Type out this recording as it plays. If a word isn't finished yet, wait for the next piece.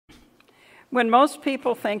When most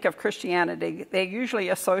people think of Christianity, they usually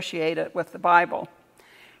associate it with the Bible.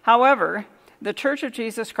 However, the Church of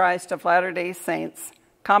Jesus Christ of Latter-day Saints,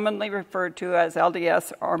 commonly referred to as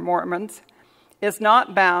LDS or Mormons, is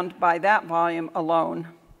not bound by that volume alone.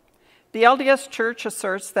 The LDS Church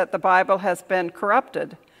asserts that the Bible has been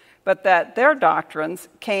corrupted, but that their doctrines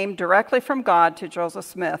came directly from God to Joseph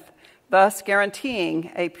Smith, thus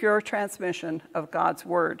guaranteeing a pure transmission of God's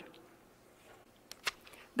Word.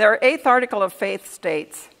 Their 8th article of faith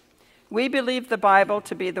states, "We believe the Bible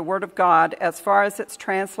to be the Word of God as far as it's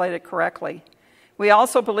translated correctly. We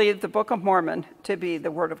also believe the Book of Mormon to be the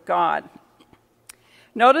Word of God."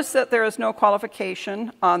 Notice that there is no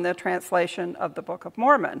qualification on the translation of the Book of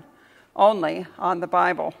Mormon, only on the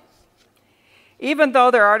Bible. Even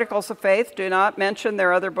though their articles of faith do not mention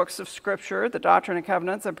their other books of Scripture, the Doctrine and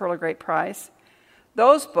Covenants and Pearl of Great Price,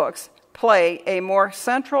 those books play a more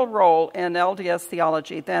central role in LDS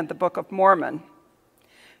theology than the Book of Mormon.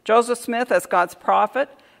 Joseph Smith, as God's prophet,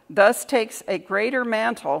 thus takes a greater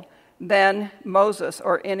mantle than Moses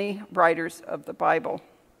or any writers of the Bible.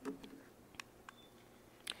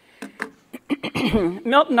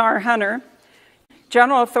 Milton R. Hunter,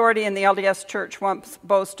 general authority in the LDS Church, once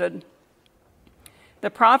boasted, "The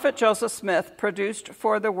prophet Joseph Smith produced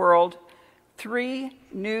for the world 3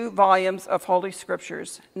 new volumes of Holy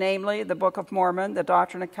Scriptures, namely the Book of Mormon, the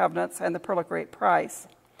Doctrine and Covenants, and the Pearl of Great Price.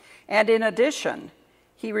 And in addition,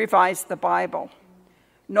 he revised the Bible.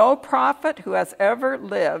 No prophet who has ever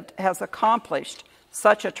lived has accomplished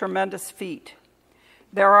such a tremendous feat.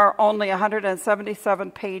 There are only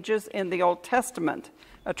 177 pages in the Old Testament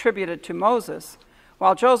attributed to Moses,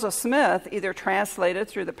 while Joseph Smith either translated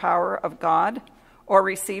through the power of God or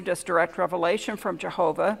received as direct revelation from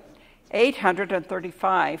Jehovah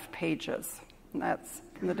 835 pages. And that's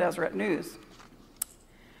in the Deseret News.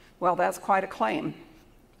 Well, that's quite a claim.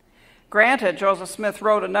 Granted, Joseph Smith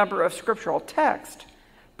wrote a number of scriptural texts,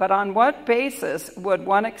 but on what basis would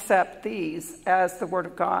one accept these as the Word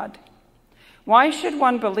of God? Why should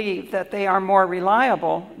one believe that they are more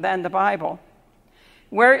reliable than the Bible?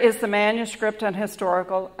 Where is the manuscript and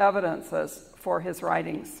historical evidences for his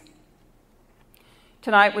writings?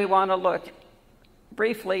 Tonight we want to look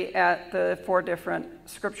briefly at the 4 different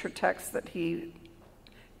scripture texts that he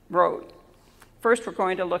wrote. First, we're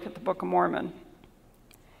going to look at the Book of Mormon.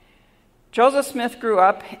 Joseph Smith grew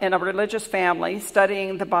up in a religious family,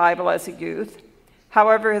 studying the Bible as a youth.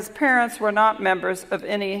 However, his parents were not members of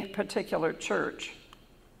any particular church.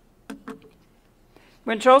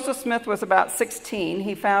 When Joseph Smith was about 16,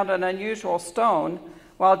 he found an unusual stone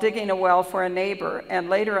while digging a well for a neighbor, and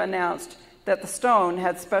later announced that the stone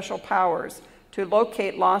had special powers to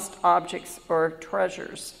locate lost objects or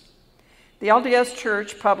treasures. The LDS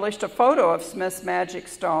Church published a photo of Smith's magic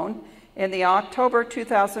stone in the October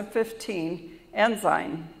 2015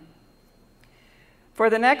 Ensign. For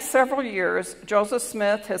the next several years, Joseph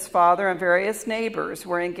Smith, his father, and various neighbors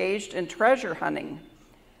were engaged in treasure hunting,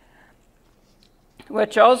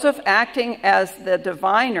 with Joseph acting as the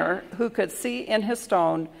diviner who could see in his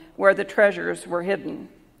stone where the treasures were hidden.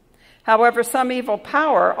 However, some evil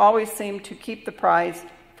power always seemed to keep the prize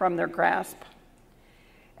from their grasp.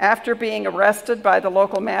 After being arrested by the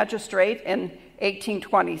local magistrate in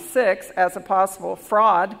 1826 as a possible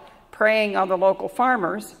fraud preying on the local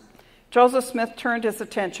farmers, Joseph Smith turned his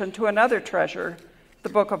attention to another treasure, the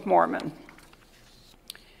Book of Mormon.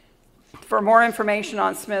 For more information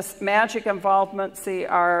on Smith's magic involvement, see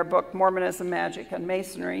our book, Mormonism, Magic, and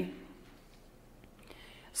Masonry.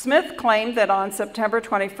 Smith claimed that on September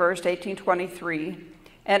 21st, 1823,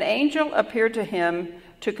 an angel appeared to him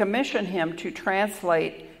to commission him to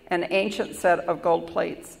translate an ancient set of gold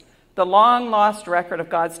plates, the long-lost record of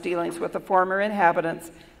God's dealings with the former inhabitants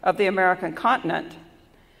of the American continent.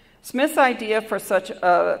 Smith's idea for such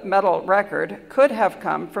a metal record could have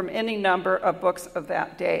come from any number of books of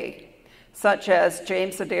that day, such as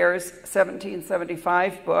James Adair's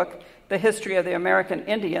 1775 book, The History of the American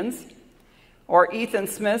Indians, or Ethan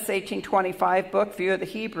Smith's 1825 book, View of the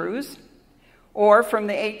Hebrews, or from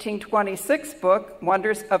the 1826 book,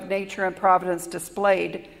 Wonders of Nature and Providence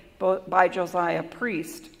Displayed by Josiah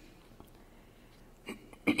Priest.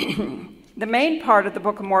 The main part of the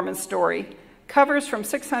Book of Mormon story covers from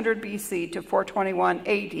 600 BC to 421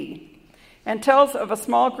 AD and tells of a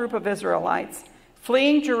small group of Israelites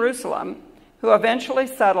fleeing Jerusalem who eventually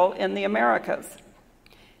settle in the Americas.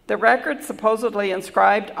 The record, supposedly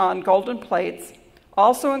inscribed on golden plates,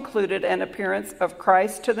 also included an appearance of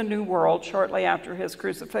Christ to the New World shortly after his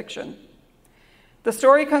crucifixion. The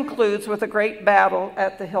story concludes with a great battle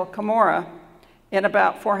at the hill Cumorah in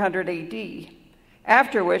about 400 AD,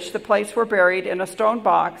 after which the plates were buried in a stone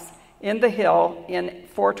box in the hill in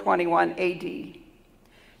 421 AD.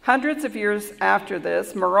 Hundreds of years after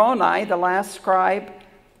this, Moroni, the last scribe,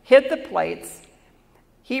 hid the plates.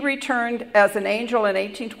 He returned as an angel in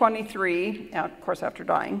 1823, of course after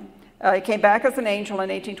dying. He came back as an angel in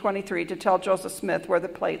 1823 to tell Joseph Smith where the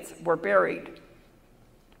plates were buried.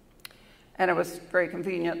 And it was very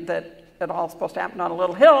convenient that it all was supposed to happen on a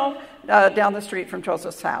little hill down the street from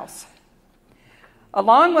Joseph's house.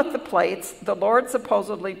 Along with the plates, the Lord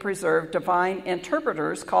supposedly preserved divine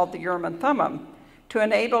interpreters called the Urim and Thummim to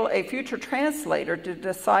enable a future translator to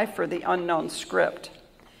decipher the unknown script.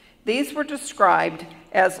 These were described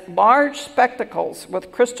as large spectacles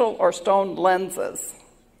with crystal or stone lenses.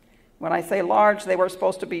 When I say large, they were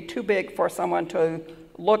supposed to be too big for someone to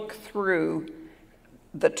look through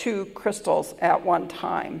the two crystals at one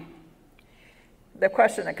time. The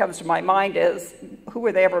question that comes to my mind is, who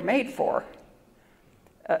were they ever made for?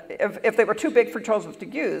 If they were too big for Joseph to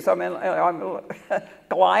use,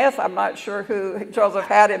 Goliath, I'm not sure who Joseph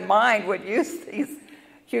had in mind would use these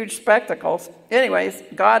huge spectacles. Anyways,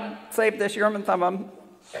 God saved this Urim and Thummim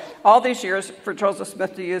all these years for Joseph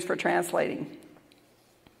Smith to use for translating.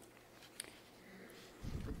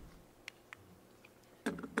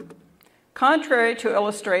 Contrary to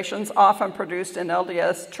illustrations often produced in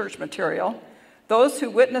LDS church material, those who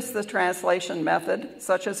witnessed the translation method,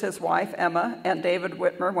 such as his wife Emma and David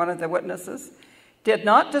Whitmer, one of the witnesses, did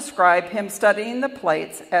not describe him studying the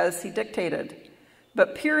plates as he dictated,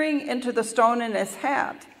 but peering into the stone in his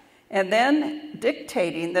hat and then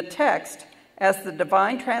dictating the text as the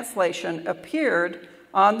divine translation appeared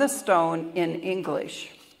on the stone in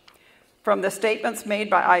English. From the statements made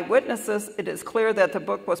by eyewitnesses, it is clear that the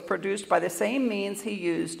book was produced by the same means he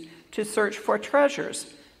used to search for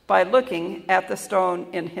treasures, by looking at the stone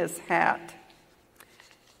in his hat.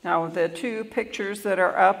 Now, the two pictures that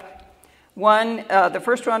are up, the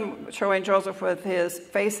first one showing Joseph with his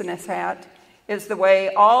face in his hat, is the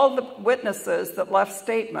way all the witnesses that left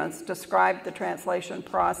statements described the translation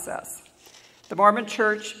process. The Mormon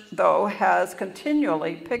Church, though, has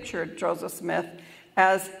continually pictured Joseph Smith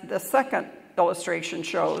as the second illustration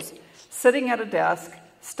shows, sitting at a desk,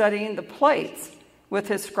 studying the plates, with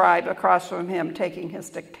his scribe across from him taking his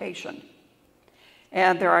dictation.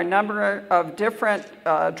 And there are a number of different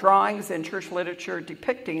drawings in church literature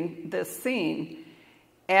depicting this scene.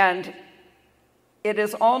 And it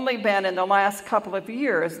has only been in the last couple of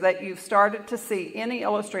years that you've started to see any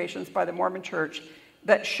illustrations by the Mormon Church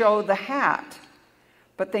that show the hat.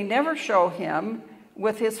 But they never show him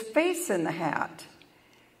with his face in the hat.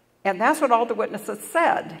 And that's what all the witnesses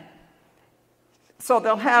said. So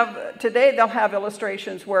today they'll have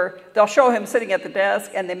illustrations where they'll show him sitting at the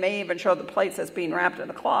desk, and they may even show the plates as being wrapped in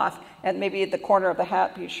a cloth, and maybe the corner of the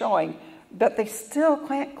hat be showing. But they still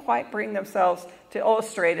can't quite bring themselves to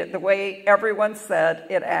illustrate it the way everyone said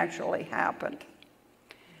it actually happened.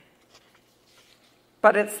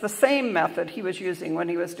 But it's the same method he was using when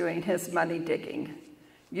he was doing his money digging,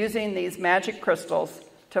 using these magic crystals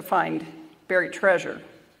to find buried treasure.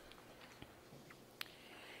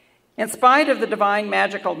 In spite of the divine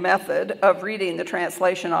magical method of reading the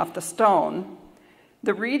translation off the stone,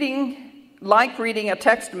 like reading a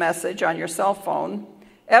text message on your cell phone,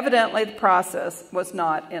 evidently the process was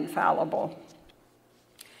not infallible.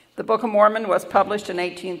 The Book of Mormon was published in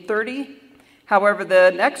 1830. However,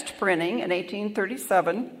 the next printing in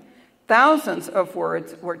 1837, thousands of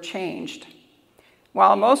words were changed.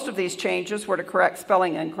 While most of these changes were to correct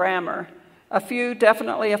spelling and grammar, a few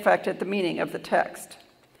definitely affected the meaning of the text.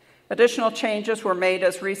 Additional changes were made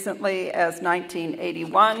as recently as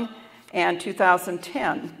 1981 and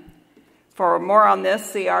 2010. For more on this,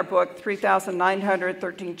 see our book,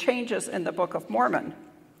 3,913 Changes in the Book of Mormon.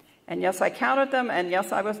 And yes, I counted them, and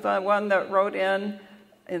yes, I was the one that wrote in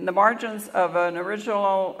the margins of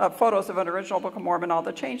photos of an original Book of Mormon, all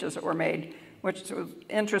the changes that were made, which was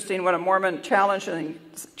interesting when a Mormon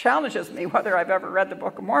challenges me whether I've ever read the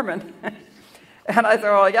Book of Mormon. And I thought,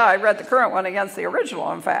 well, yeah, I read the current one against the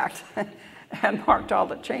original, in fact, and marked all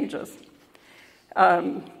the changes.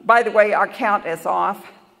 By the way, our count is off.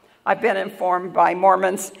 I've been informed by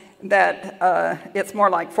Mormons that it's more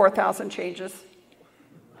like 4,000 changes.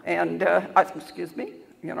 And, excuse me,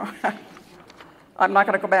 I'm not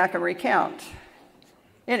going to go back and recount.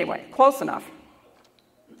 Anyway, close enough.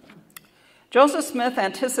 Joseph Smith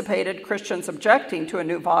anticipated Christians objecting to a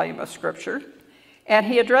new volume of Scripture, and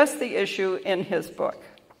he addressed the issue in his book.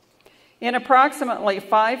 In approximately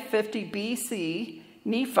 550 BC,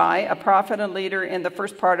 Nephi, a prophet and leader in the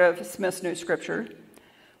first part of Smith's New Scripture,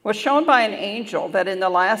 was shown by an angel that in the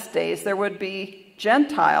last days there would be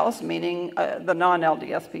Gentiles, meaning the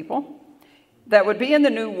non-LDS people, that would be in the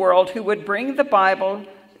New World who would bring the Bible.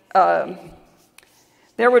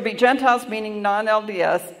 There would be Gentiles, meaning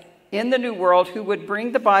non-LDS, in the New World who would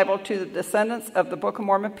bring the Bible to the descendants of the Book of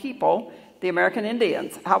Mormon people, the American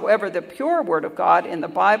Indians. However, the pure Word of God in the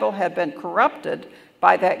Bible had been corrupted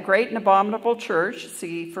by that great and abominable church,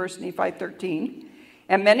 see 1 Nephi 13,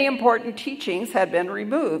 and many important teachings had been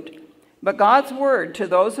removed. But God's Word to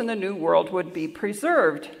those in the New World would be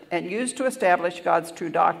preserved and used to establish God's true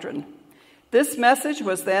doctrine. This message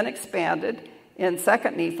was then expanded in 2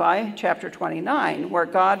 Nephi chapter 29, where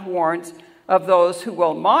God warns of those who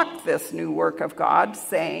will mock this new work of God,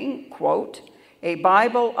 saying, quote, a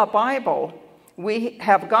Bible, we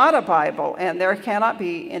have got a Bible, and there cannot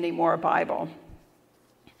be any more Bible.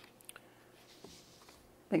 I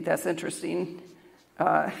think that's interesting.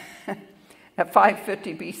 At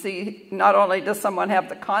 550 BC, not only does someone have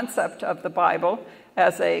the concept of the Bible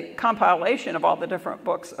as a compilation of all the different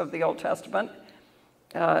books of the Old Testament,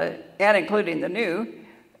 and including the New,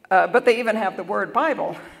 but they even have the word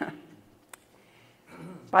Bible.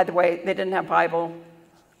 By the way, they didn't have Bible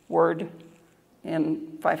word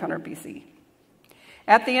in 500 BC.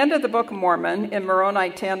 At the end of the Book of Mormon, in Moroni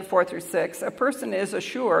 10, 4 through 6, a person is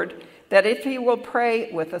assured that if he will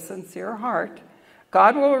pray with a sincere heart,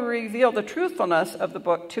 God will reveal the truthfulness of the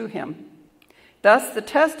book to him. Thus, the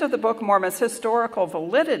test of the Book of Mormon's historical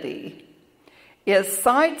validity is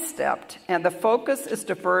sidestepped, and the focus is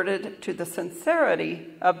diverted to the sincerity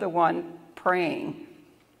of the one praying.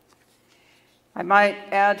 I might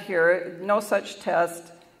add here, no such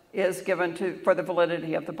test is given for the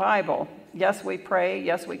validity of the Bible. Yes, we pray.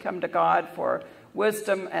 Yes, we come to God for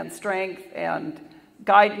wisdom and strength and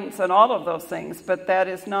guidance and all of those things, but that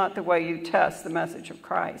is not the way you test the message of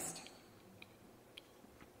Christ.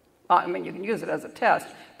 I mean, you can use it as a test,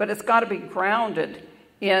 but it's got to be grounded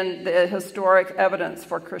in the historic evidence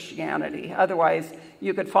for Christianity. Otherwise,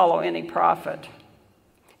 you could follow any prophet,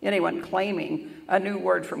 anyone claiming a new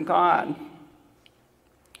word from God,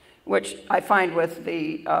 which I find with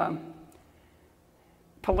the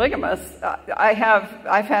polygamists. I've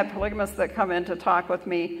had polygamists that come in to talk with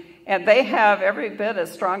me, and they have every bit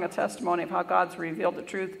as strong a testimony of how God's revealed the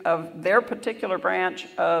truth of their particular branch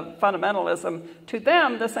of fundamentalism to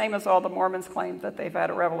them, the same as all the Mormons claim that they've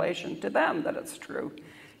had a revelation to them that it's true.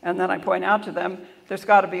 And then I point out to them, there's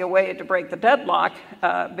got to be a way to break the deadlock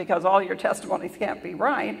because all your testimonies can't be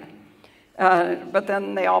right. But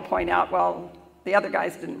then they all point out, well, the other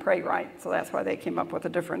guys didn't pray right, so that's why they came up with a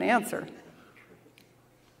different answer.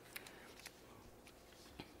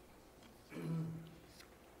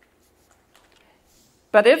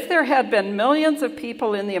 But if there had been millions of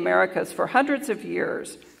people in the Americas for hundreds of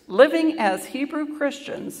years, living as Hebrew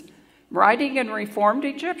Christians, writing in Reformed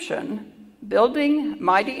Egyptian, building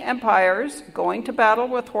mighty empires, going to battle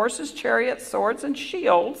with horses, chariots, swords, and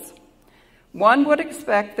shields, one would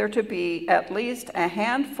expect there to be at least a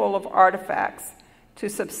handful of artifacts to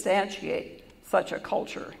substantiate such a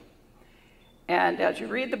culture. And as you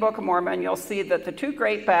read the Book of Mormon, you'll see that the two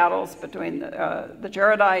great battles between the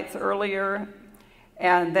Jaredites earlier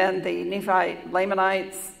and then the Nephite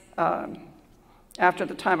Lamanites after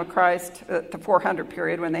the time of Christ, the 400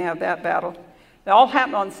 period when they have that battle, they all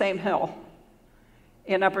happen on the same hill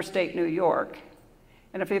in upper state New York.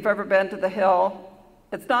 And if you've ever been to the hill,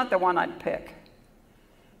 it's not the one I'd pick.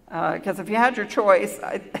 Because if you had your choice,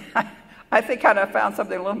 I think I'd have found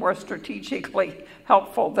something a little more strategically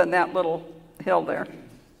helpful than that little hill there.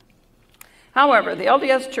 However, the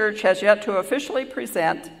LDS Church has yet to officially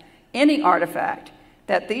present any artifact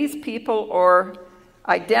that these people or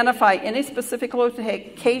identify any specific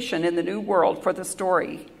location in the New World for the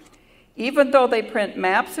story. Even though they print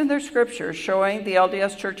maps in their scriptures showing the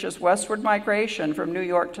LDS Church's westward migration from New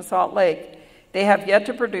York to Salt Lake, they have yet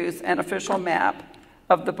to produce an official map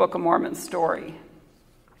of the Book of Mormon story.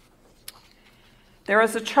 There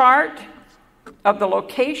is a chart of the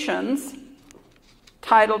locations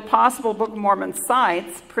titled Possible Book of Mormon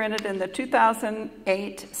Sites printed in the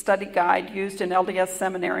 2008 study guide used in LDS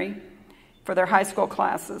Seminary for their high school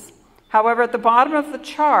classes. However, at the bottom of the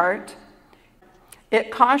chart, it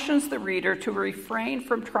cautions the reader to refrain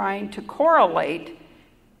from trying to correlate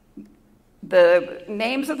the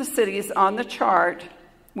names of the cities on the chart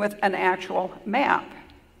with an actual map.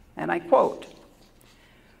 And I quote,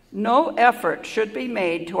 "No effort should be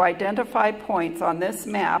made to identify points on this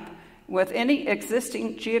map with any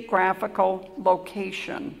existing geographical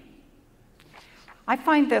location." I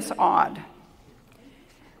find this odd.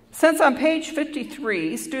 Since on page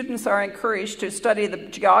 53, students are encouraged to study the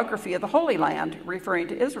geography of the Holy Land, referring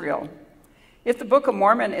to Israel. If the Book of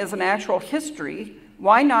Mormon is an actual history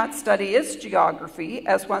why not study its geography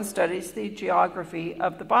as one studies the geography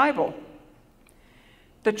of the Bible?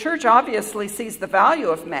 The church obviously sees the value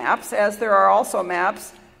of maps, as there are also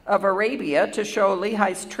maps of Arabia to show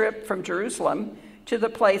Lehi's trip from Jerusalem to the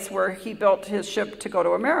place where he built his ship to go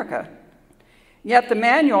to America. Yet the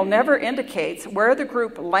manual never indicates where the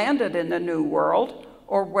group landed in the New World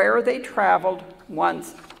or where they traveled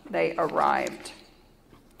once they arrived.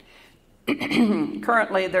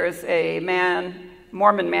 Currently, there's a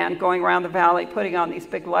Mormon man going around the valley putting on these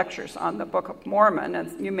big lectures on the Book of Mormon,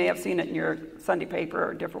 and you may have seen it in your Sunday paper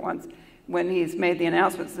or different ones when he's made the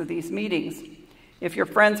announcements of these meetings. If your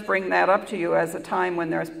friends bring that up to you as a time when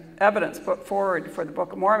there's evidence put forward for the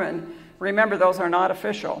Book of Mormon, remember those are not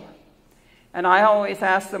official. And I always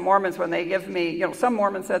ask the Mormons when they give me, some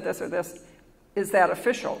Mormon said this or this, is that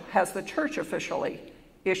official? Has the church officially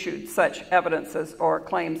issued such evidences or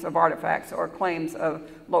claims of artifacts or claims of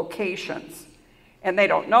locations? And they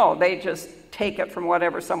don't know. They just take it from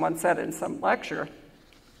whatever someone said in some lecture.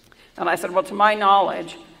 And I said, well, to my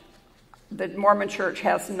knowledge, the Mormon Church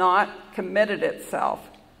has not committed itself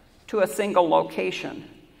to a single location.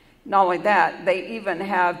 Not only that, they even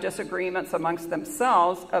have disagreements amongst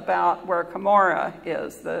themselves about where Cumorah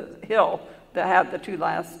is, the hill that had the two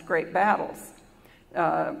last great battles.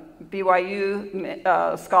 BYU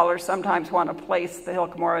scholars sometimes want to place the hill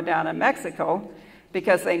Cumorah down in Mexico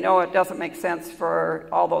because they know it doesn't make sense for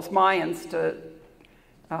all those Mayans to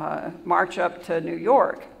march up to New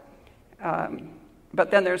York. But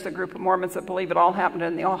then there's a group of Mormons that believe it all happened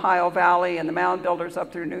in the Ohio Valley and the mound builders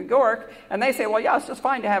up through New York. And they say, well, yeah, it's just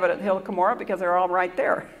fine to have it at the hill Cumorah because they're all right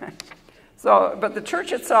there. But the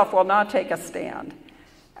church itself will not take a stand.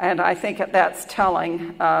 And I think that's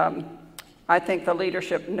telling. I think the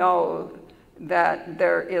leadership know that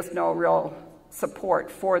there is no real support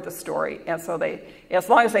for the story. And so as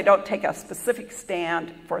long as they don't take a specific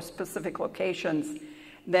stand for specific locations,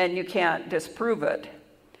 then you can't disprove it.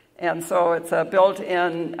 And so it's a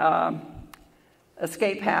built-in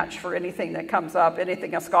escape hatch for anything that comes up,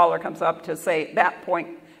 anything a scholar comes up to say that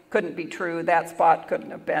point couldn't be true, that spot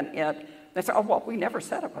couldn't have been it. They say, oh, well, we never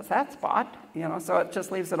said it was that spot, so it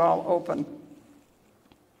just leaves it all open.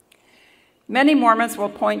 Many Mormons will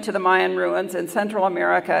point to the Mayan ruins in Central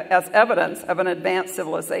America as evidence of an advanced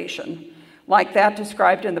civilization, like that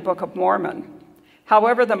described in the Book of Mormon.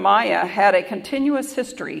 However, the Maya had a continuous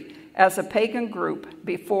history as a pagan group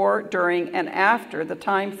before, during, and after the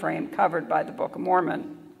time frame covered by the Book of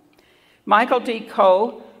Mormon. Michael D.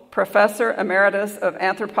 Coe, professor emeritus of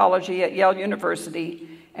anthropology at Yale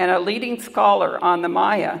University and a leading scholar on the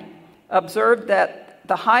Maya, observed that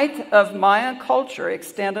the height of Mayan culture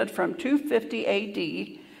extended from 250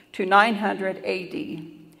 AD to 900 AD.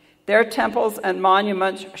 Their temples and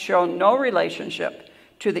monuments show no relationship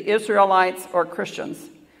to the Israelites or Christians.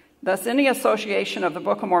 Thus, any association of the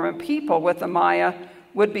Book of Mormon people with the Maya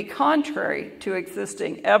would be contrary to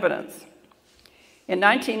existing evidence. In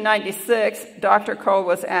 1996, Dr. Coe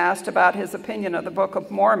was asked about his opinion of the Book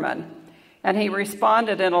of Mormon, and he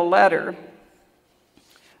responded in a letter,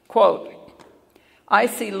 quote, I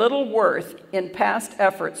see little worth in past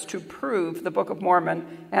efforts to prove the Book of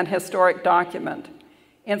Mormon an historic document.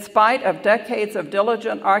 In spite of decades of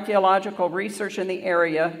diligent archaeological research in the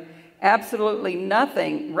area, absolutely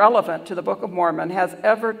nothing relevant to the Book of Mormon has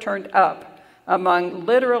ever turned up among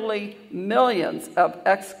literally millions of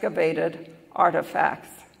excavated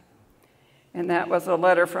artifacts. And that was a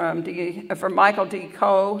letter from Michael D.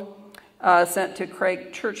 Coe, sent to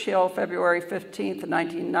Craig Churchill, February 15th,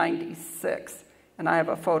 1996. And I have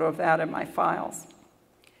a photo of that in my files.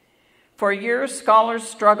 For years, scholars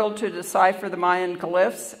struggled to decipher the Mayan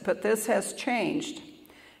glyphs, but this has changed.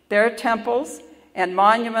 Their temples and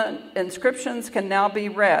monument inscriptions can now be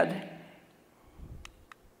read,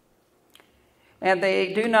 and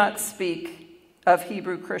they do not speak of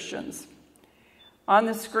Hebrew Christians. On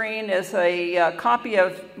the screen is a copy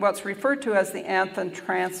of what's referred to as the Anthon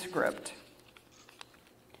transcript.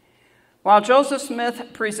 While Joseph Smith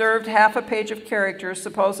preserved half a page of characters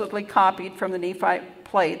supposedly copied from the Nephite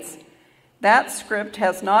plates, that script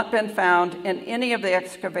has not been found in any of the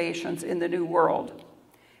excavations in the New World.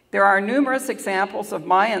 There are numerous examples of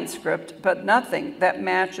Mayan script, but nothing that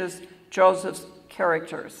matches Joseph's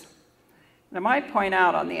characters. And I might point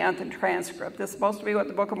out on the Anthon transcript, this is supposed to be what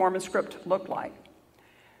the Book of Mormon script looked like.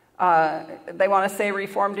 They want to say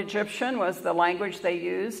Reformed Egyptian was the language they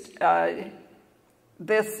used.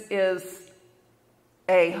 This is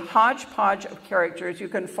a hodgepodge of characters. You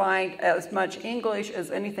can find as much English as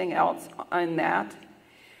anything else in that.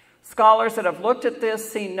 Scholars that have looked at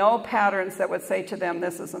this see no patterns that would say to them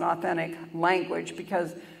this is an authentic language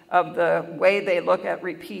because of the way they look at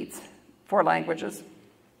repeats for languages.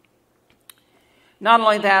 Not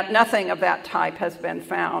only that, nothing of that type has been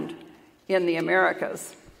found in the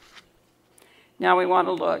Americas. Now we want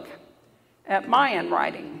to look at Mayan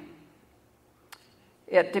writing.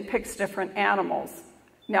 It depicts different animals.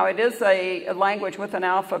 Now it is a language with an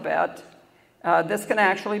alphabet. This can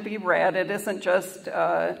actually be read. It isn't just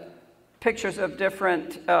pictures of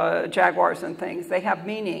different jaguars and things. They have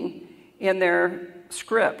meaning in their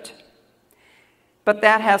script. But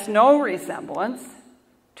that has no resemblance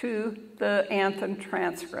to the anthem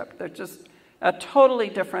transcript. They're just a totally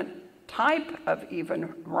different type of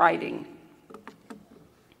even writing.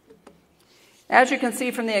 As you can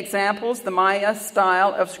see from the examples, the Maya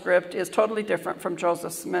style of script is totally different from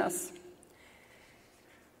Joseph Smith's.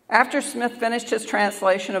 After Smith finished his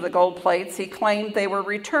translation of the gold plates, he claimed they were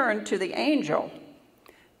returned to the angel.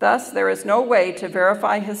 Thus, there is no way to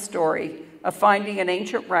verify his story of finding an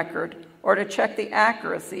ancient record or to check the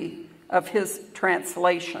accuracy of his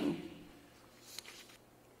translation.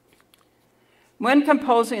 When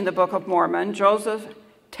composing the Book of Mormon, Joseph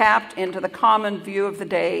tapped into the common view of the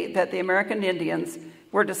day that the American Indians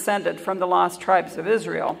were descended from the lost tribes of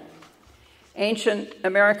Israel. Ancient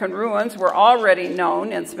American ruins were already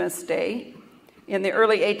known in Smith's day. In the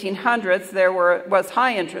early 1800s, there was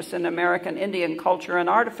high interest in American Indian culture and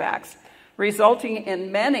artifacts, resulting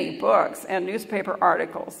in many books and newspaper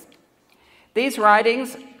articles. These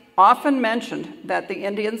writings often mentioned that the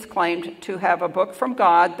Indians claimed to have a book from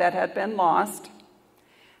God that had been lost,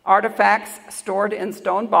 artifacts stored in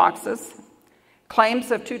stone boxes,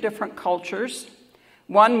 claims of two different cultures,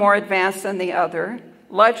 one more advanced than the other,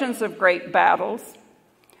 legends of great battles.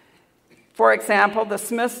 For example, the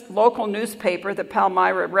Smith's local newspaper, the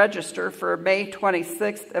Palmyra Register, for May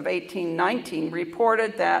 26th of 1819,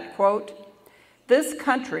 reported that, quote, "This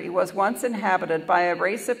country was once inhabited by a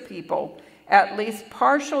race of people at least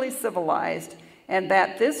partially civilized, and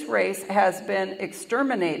that this race has been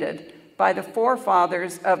exterminated by the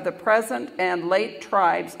forefathers of the present and late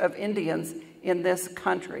tribes of Indians in this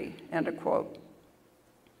country," end of quote.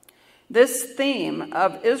 This theme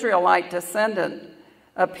of Israelite descendant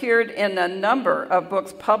appeared in a number of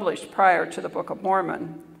books published prior to the Book of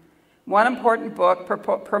Mormon. One important book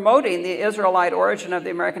promoting the Israelite origin of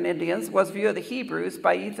the American Indians was View of the Hebrews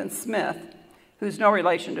by Ethan Smith, who's no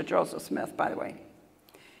relation to Joseph Smith, by the way.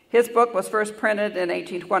 His book was first printed in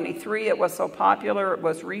 1823. It was so popular, it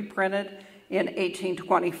was reprinted in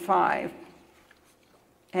 1825.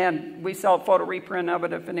 And we sell a photo reprint of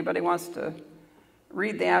it if anybody wants to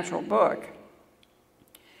read the actual book.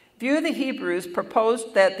 View of the Hebrews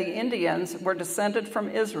proposed that the Indians were descended from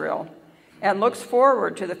Israel and looks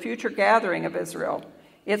forward to the future gathering of Israel.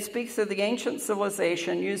 It speaks of the ancient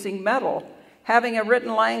civilization using metal, having a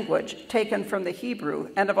written language taken from the Hebrew,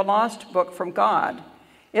 and of a lost book from God.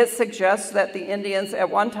 It suggests that the Indians at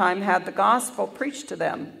one time had the gospel preached to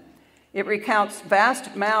them. It recounts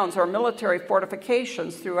vast mounds or military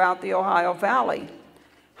fortifications throughout the Ohio Valley,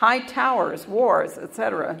 high towers, wars,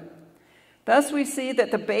 etc. Thus, we see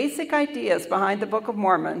that the basic ideas behind the Book of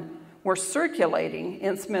Mormon were circulating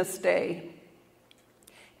in Smith's day.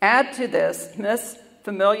 Add to this Smith's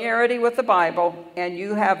familiarity with the Bible, and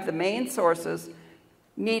you have the main sources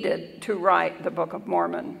needed to write the Book of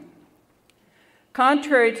Mormon.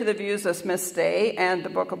 Contrary to the views of Smith's day and the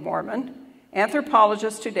Book of Mormon,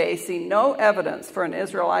 anthropologists today see no evidence for an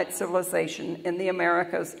Israelite civilization in the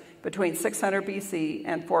Americas between 600 BC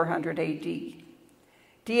and 400 AD.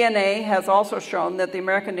 DNA has also shown that the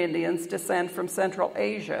American Indians descend from Central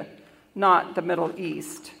Asia, not the Middle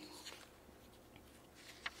East.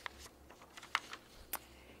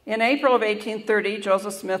 In April of 1830,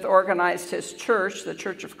 Joseph Smith organized his church, the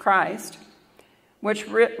Church of Christ, which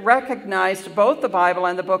recognized both the Bible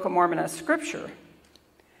and the Book of Mormon as scripture.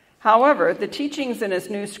 However, the teachings in his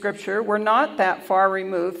new scripture were not that far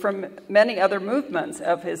removed from many other movements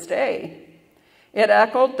of his day. It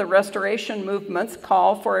echoed the Restoration movement's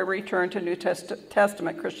call for a return to New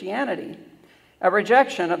Testament Christianity, a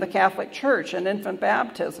rejection of the Catholic Church and infant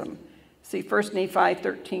baptism. See 1 Nephi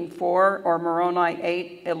 13:4 or Moroni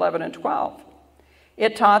 8:11 and 12.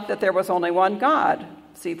 It taught that there was only one God.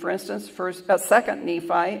 See, for instance, 2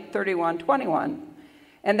 Nephi 31:21.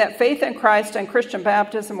 And that faith in Christ and Christian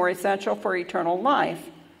baptism were essential for eternal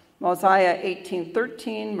life. Mosiah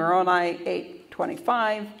 18:13, Moroni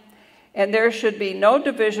 8:25. And there should be no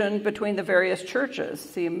division between the various churches.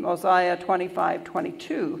 See Mosiah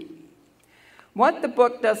 25:22. What the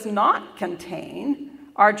book does not contain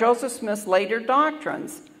are Joseph Smith's later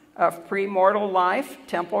doctrines of premortal life,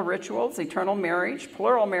 temple rituals, eternal marriage,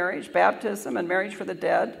 plural marriage, baptism, and marriage for the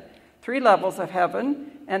dead, 3 levels of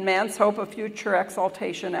heaven, and man's hope of future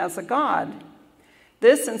exaltation as a god.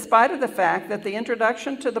 This in spite of the fact that the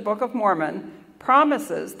introduction to the Book of Mormon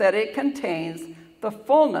promises that it contains the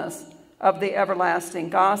fullness of the everlasting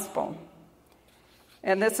gospel.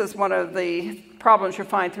 And this is one of the problems you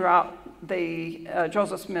find throughout the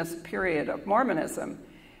Joseph Smith's period of Mormonism.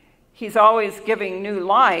 He's always giving new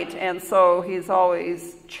light, and so he's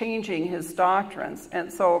always changing his doctrines.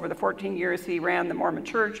 And so over the 14 years he ran the Mormon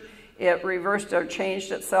Church, it reversed or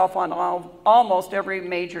changed itself on almost every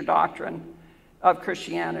major doctrine of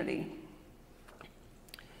Christianity.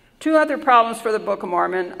 Two other problems for the Book of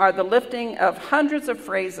Mormon are the lifting of hundreds of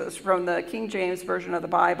phrases from the King James Version of the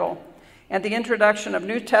Bible and the introduction of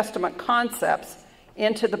New Testament concepts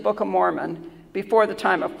into the Book of Mormon before the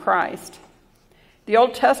time of Christ. The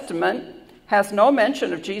Old Testament has no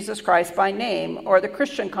mention of Jesus Christ by name or the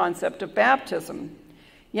Christian concept of baptism.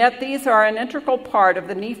 Yet these are an integral part of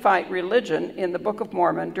the Nephite religion in the Book of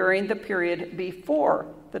Mormon during the period before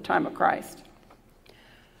the time of Christ.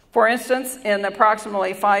 For instance, in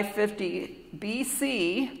approximately 550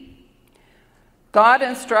 BC, God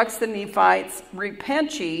instructs the Nephites,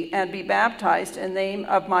 "Repent ye and be baptized in the name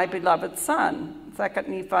of my beloved Son." 2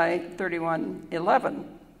 Nephi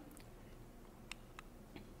 31:11.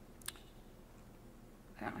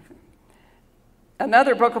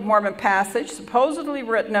 Another Book of Mormon passage, supposedly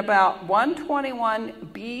written about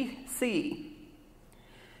 121 BC,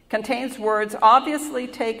 contains words obviously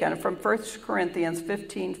taken from 1 Corinthians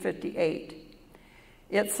 15:58.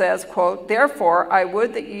 It says, quote, "Therefore I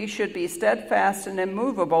would that ye should be steadfast and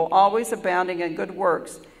immovable, always abounding in good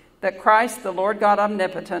works, that Christ, the Lord God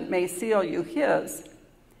omnipotent, may seal you his."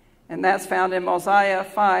 And that's found in Mosiah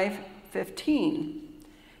 5:15.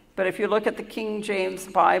 But if you look at the King James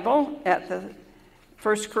Bible, at the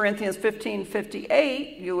 1 Corinthians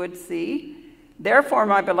 15:58, you would see, "Therefore,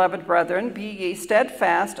 my beloved brethren, be ye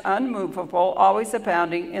steadfast, unmovable, always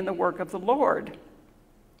abounding in the work of the Lord."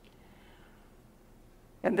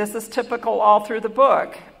 And this is typical all through the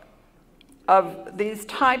book of these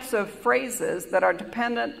types of phrases that are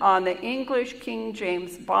dependent on the English King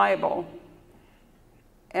James Bible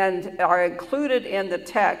and are included in the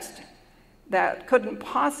text that couldn't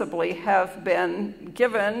possibly have been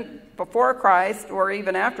given before Christ or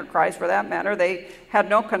even after Christ, for that matter. They had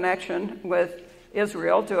no connection with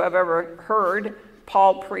Israel to have ever heard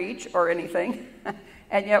Paul preach or anything.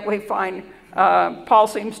 And yet we find Paul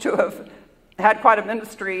seems to have had quite a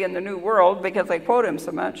ministry in the New World because they quote him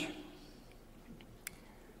so much.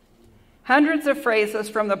 Hundreds of phrases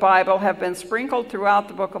from the Bible have been sprinkled throughout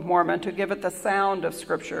the Book of Mormon to give it the sound of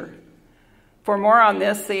Scripture. For more on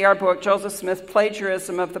this, see our book, Joseph Smith's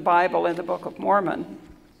Plagiarism of the Bible in the Book of Mormon.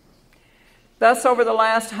 Thus, over the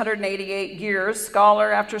last 188 years,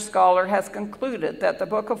 scholar after scholar has concluded that the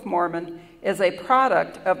Book of Mormon is a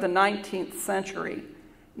product of the 19th century,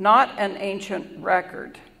 not an ancient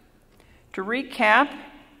record. To recap,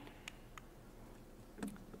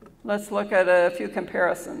 let's look at a few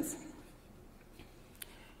comparisons.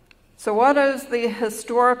 So what is the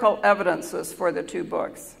historical evidences for the two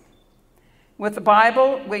books? With the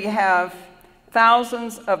Bible, we have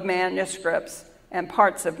thousands of manuscripts and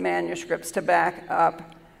parts of manuscripts to back up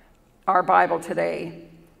our Bible today.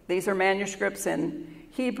 These are manuscripts in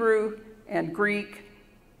Hebrew and Greek.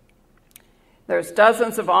 There's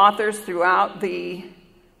dozens of authors throughout the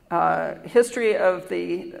history of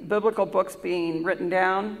the biblical books being written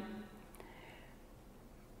down.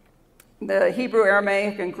 The Hebrew,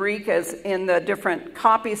 Aramaic, and Greek is in the different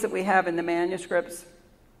copies that we have in the manuscripts.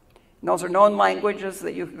 And those are known languages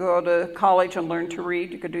that you could go to college and learn to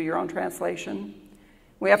read. You could do your own translation.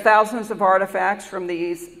 We have thousands of artifacts from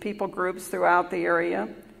these people groups throughout the area.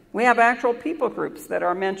 We have actual people groups that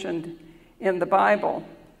are mentioned in the Bible.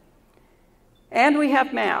 And we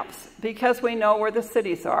have maps because we know where the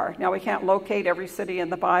cities are. Now, we can't locate every city in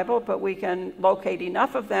the Bible, but we can locate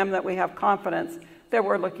enough of them that we have confidence that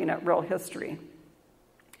we're looking at real history.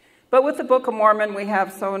 But with the Book of Mormon, we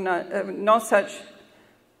have no such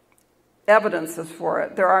evidences for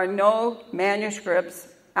it. There are no manuscripts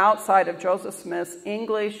outside of Joseph Smith's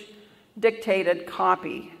English dictated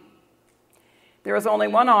copy. There is only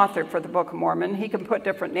one author for the Book of Mormon. He can put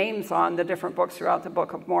different names on the different books throughout the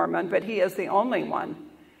Book of Mormon, but he is the only one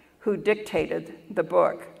who dictated the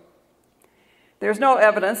book. There's no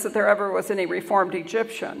evidence that there ever was any Reformed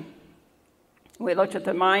Egyptian. We looked at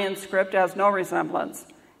the Mayan script. It has no resemblance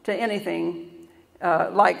to anything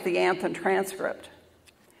like the Anthem transcript.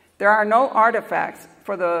 There are no artifacts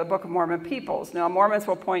for the Book of Mormon peoples. Now, Mormons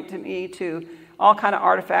will point to me to all kind of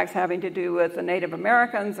artifacts having to do with the Native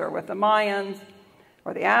Americans or with the Mayans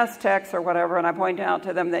or the Aztecs or whatever, and I point out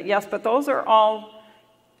to them that, yes, but those are all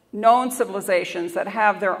known civilizations that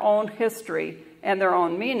have their own history and their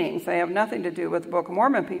own meanings. They have nothing to do with the Book of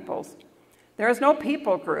Mormon peoples. There is no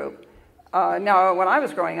people group. Now, when I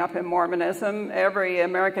was growing up in Mormonism, every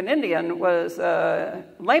American Indian was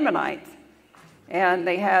Lamanite. And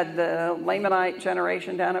they had the Lamanite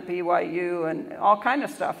generation down at BYU and all kind of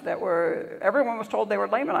stuff everyone was told they were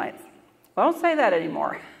Lamanites. Well, don't say that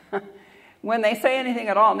anymore. When they say anything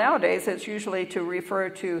at all nowadays, it's usually to refer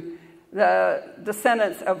to the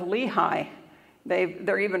descendants of Lehi.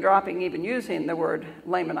 They're even dropping using the word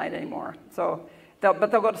Lamanite anymore. So, they'll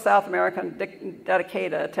go to South America and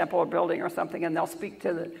dedicate a temple or building or something, and they'll speak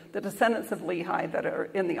to the descendants of Lehi that are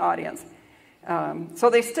in the audience. So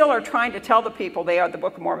they still are trying to tell the people they are the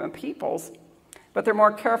Book of Mormon peoples, but they're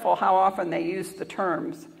more careful how often they use the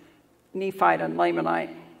terms Nephite and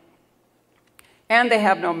Lamanite. And they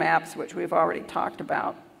have no maps, which we've already talked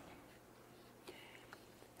about.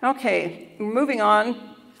 Okay, moving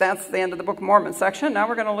on. That's the end of the Book of Mormon section. Now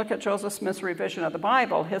we're going to look at Joseph Smith's revision of the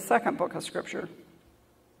Bible, his second book of Scripture.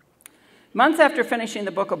 Months after finishing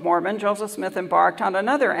the Book of Mormon, Joseph Smith embarked on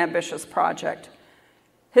another ambitious project,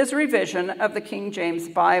 his revision of the King James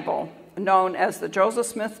Bible, known as the Joseph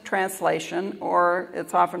Smith Translation, or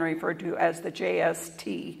it's often referred to as the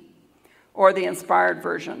JST, or the Inspired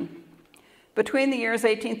Version. Between the years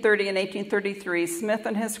 1830 and 1833, Smith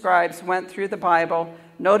and his scribes went through the Bible,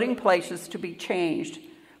 noting places to be changed,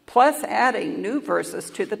 plus adding new verses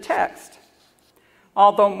to the text.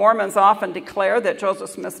 Although Mormons often declare that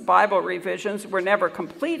Joseph Smith's Bible revisions were never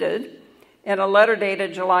completed, in a letter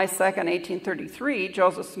dated July 2nd, 1833,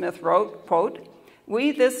 Joseph Smith wrote, quote,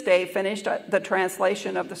 "We this day finished the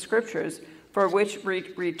translation of the Scriptures, for which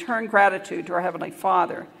we return gratitude to our Heavenly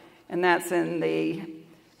Father." And that's in the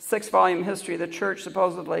 6-volume History of the Church,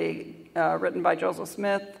 supposedly written by Joseph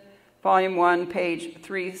Smith, Volume 1, page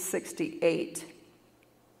 368.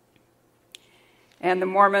 And the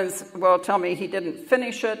Mormons will tell me he didn't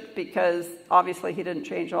finish it because obviously he didn't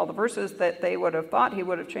change all the verses that they would have thought he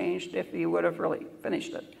would have changed if he would have really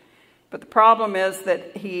finished it. But the problem is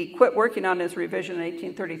that he quit working on his revision in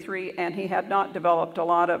 1833, and he had not developed a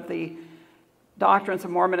lot of the doctrines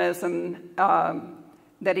of Mormonism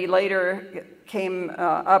that he later came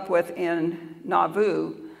up with in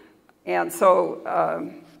Nauvoo. And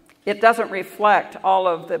so it doesn't reflect all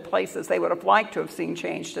of the places they would have liked to have seen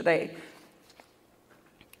changed today.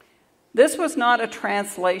 This was not a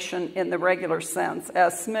translation in the regular sense,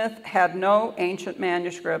 as Smith had no ancient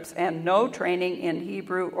manuscripts and no training in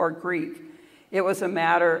Hebrew or Greek. It was a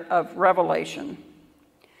matter of revelation.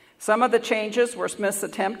 Some of the changes were Smith's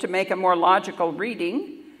attempt to make a more logical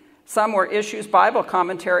reading. Some were issues Bible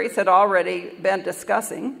commentaries had already been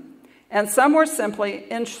discussing, and some were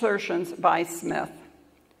simply insertions by Smith.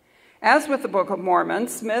 As with the Book of Mormon,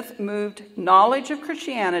 Smith moved knowledge of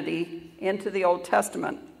Christianity into the Old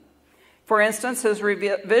Testament. For instance, his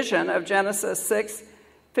revision of Genesis 6,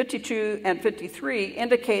 52 and 53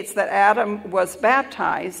 indicates that Adam was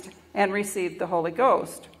baptized and received the Holy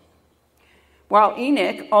Ghost. While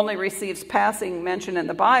Enoch only receives passing mention in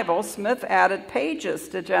the Bible, Smith added pages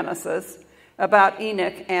to Genesis about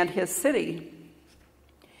Enoch and his city.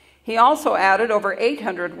 He also added over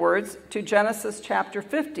 800 words to Genesis chapter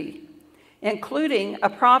 50, including a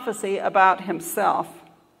prophecy about himself.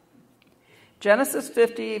 Genesis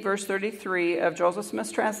 50, verse 33 of Joseph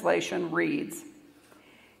Smith's translation reads,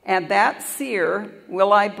 "And that seer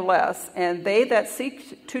will I bless, and they that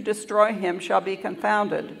seek to destroy him shall be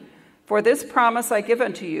confounded. For this promise I give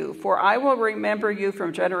unto you, for I will remember you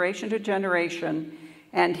from generation to generation,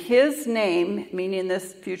 and his name," meaning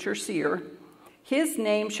this future seer, "his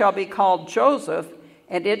name shall be called Joseph,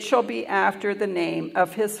 and it shall be after the name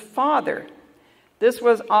of his father." This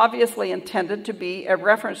was obviously intended to be a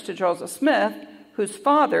reference to Joseph Smith, whose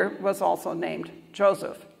father was also named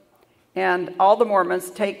Joseph. And all the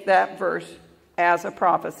Mormons take that verse as a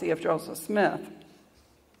prophecy of Joseph Smith.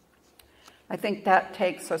 I think that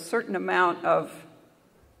takes a certain amount of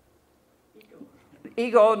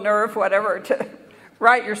ego, nerve, whatever, to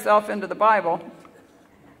write yourself into the Bible.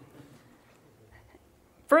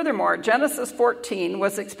 Furthermore, Genesis 14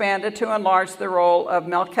 was expanded to enlarge the role of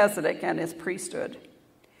Melchizedek and his priesthood.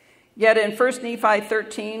 Yet in 1 Nephi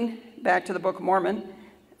 13, back to the Book of Mormon,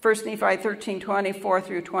 1 Nephi 13, 24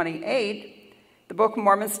 through 28, the Book of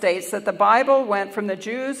Mormon states that the Bible went from the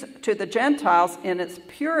Jews to the Gentiles in its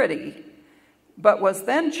purity, but was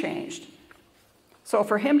then changed. So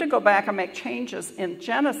for him to go back and make changes in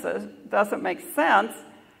Genesis doesn't make sense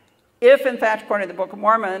if, in fact, according to the Book of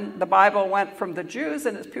Mormon, the Bible went from the Jews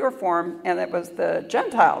in its pure form, and it was the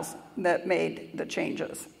Gentiles that made the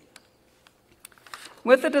changes.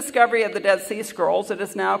 With the discovery of the Dead Sea Scrolls, it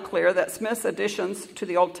is now clear that Smith's additions to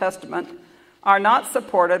the Old Testament are not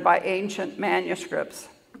supported by ancient manuscripts.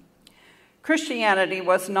 Christianity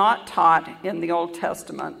was not taught in the Old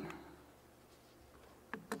Testament.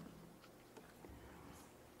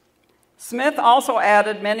 Smith also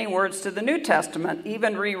added many words to the New Testament,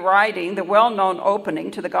 even rewriting the well-known opening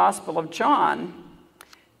to the Gospel of John.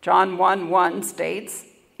 John 1:1 states,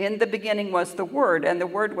 "In the beginning was the Word, and the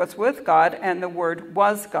Word was with God, and the Word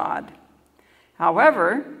was God."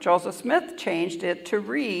 However, Joseph Smith changed it to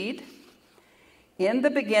read, "In the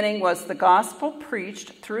beginning was the gospel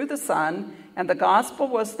preached through the Son, and the gospel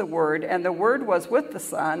was the Word, and the Word was with the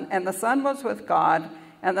Son, and the Son was with God,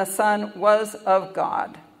 and the Son was of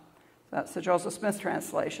God." That's the Joseph Smith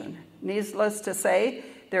translation. Needless to say,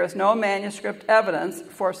 there is no manuscript evidence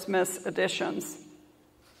for Smith's additions.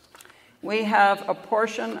 We have a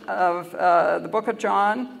portion of the book of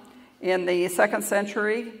John in the 2nd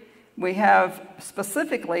century. We have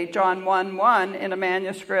specifically John 1:1 in a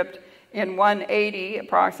manuscript in 180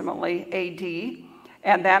 approximately AD,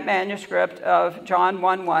 and that manuscript of John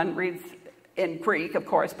 1:1 reads in Greek, of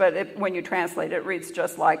course, but when you translate it, it reads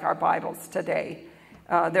just like our Bibles today.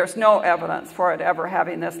 There's no evidence for it ever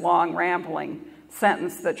having this long, rambling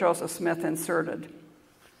sentence that Joseph Smith inserted.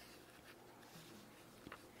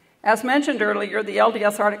 As mentioned earlier, the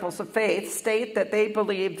LDS Articles of Faith state that they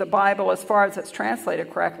believe the Bible as far as it's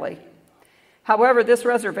translated correctly. However, this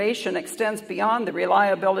reservation extends beyond the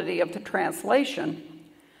reliability of the translation.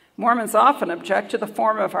 Mormons often object to the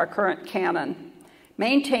form of our current canon,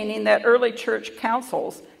 maintaining that early church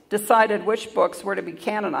councils decided which books were to be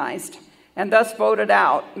canonized, and thus voted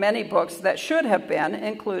out many books that should have been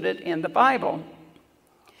included in the Bible.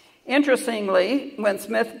 Interestingly, when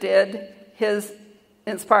Smith did his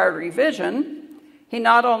inspired revision, he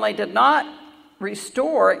not only did not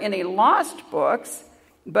restore any lost books,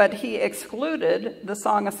 but he excluded the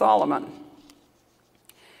Song of Solomon.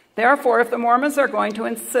 Therefore, if the Mormons are going to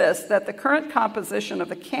insist that the current composition of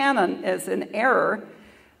the canon is in error,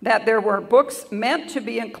 that there were books meant to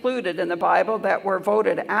be included in the Bible that were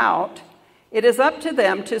voted out, it is up to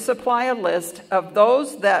them to supply a list of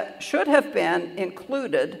those that should have been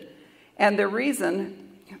included and the reason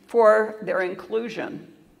for their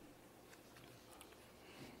inclusion.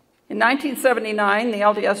 In 1979, the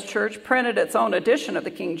LDS Church printed its own edition of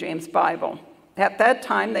the King James Bible. At that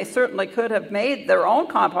time, they certainly could have made their own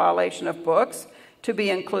compilation of books to be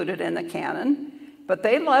included in the canon, but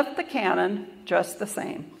they left the canon just the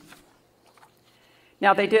same.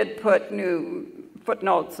 Now, they did put new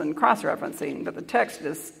footnotes and cross-referencing, but the text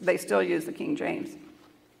is, they still use the King James.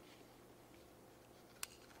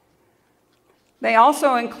 They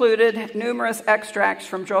also included numerous extracts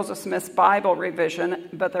from Joseph Smith's Bible revision,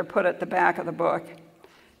 but they're put at the back of the book.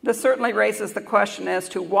 This certainly raises the question as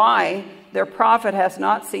to why their prophet has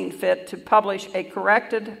not seen fit to publish a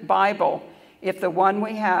corrected Bible if the one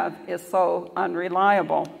we have is so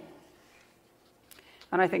unreliable.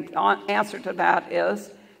 And I think the answer to that is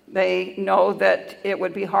they know that it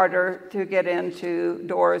would be harder to get into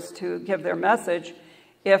doors to give their message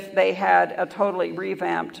if they had a totally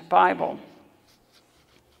revamped Bible.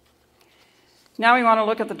 Now we want to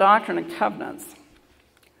look at the Doctrine and Covenants.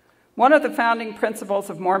 One of the founding principles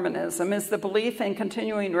of Mormonism is the belief in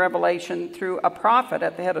continuing revelation through a prophet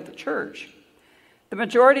at the head of the church. The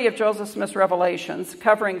majority of Joseph Smith's revelations,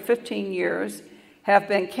 covering 15 years, have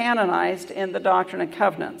been canonized in the Doctrine and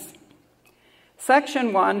Covenants.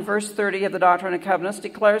 Section 1, verse 30 of the Doctrine and Covenants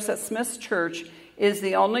declares that Smith's church is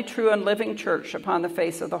the only true and living church upon the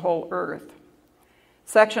face of the whole earth.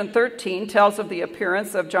 Section 13 tells of the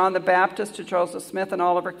appearance of John the Baptist to Joseph Smith and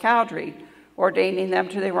Oliver Cowdery, ordaining them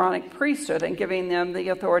to the Aaronic priesthood and giving them the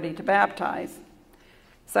authority to baptize.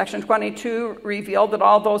 Section 22 revealed that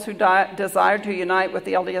all those who desired to unite with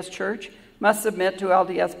the LDS Church must submit to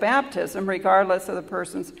LDS baptism, regardless of the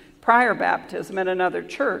person's prior baptism in another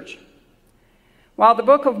church. While the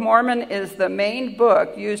Book of Mormon is the main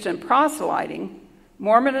book used in proselyting,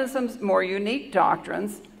 Mormonism's more unique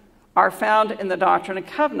doctrines are found in the Doctrine and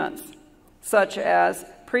Covenants, such as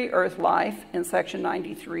pre-earth life in section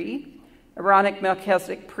 93, Aaronic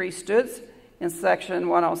Melchizedek priesthoods in section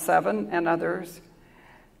 107 and others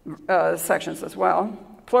sections as well.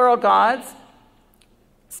 Plural gods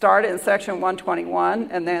start in section 121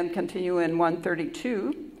 and then continue in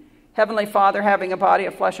 132. Heavenly Father having a body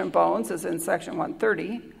of flesh and bones is in section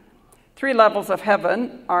 130. 3 levels of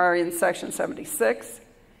heaven are in section 76.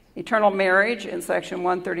 Eternal marriage in section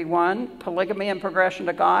 131, polygamy and progression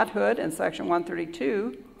to godhood in section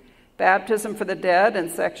 132, baptism for the dead in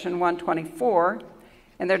section 124,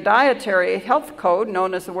 And their dietary health code,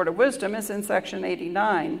 known as the Word of Wisdom, is in section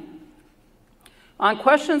 89. On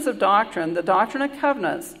questions of doctrine, the Doctrine and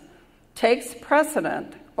Covenants takes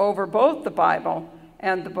precedent over both the Bible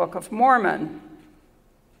and the Book of Mormon.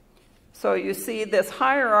 So you see this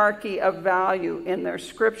hierarchy of value in their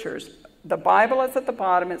scriptures. The Bible is at the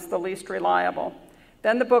bottom, it's the least reliable.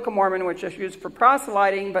 Then the Book of Mormon, which is used for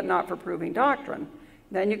proselyting but not for proving doctrine.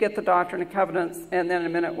 Then you get the Doctrine and Covenants, and then in a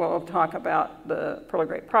minute we'll talk about the Pearl of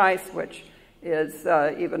Great Price, which is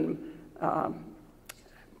even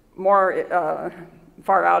more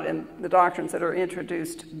far out in the doctrines that are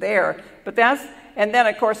introduced there. But and then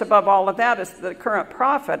of course above all of that is the current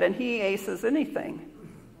prophet, and he aces anything.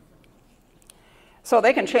 So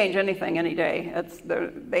they can change anything any day.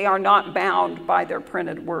 They are not bound by their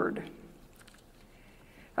printed word.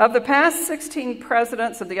 Of the past 16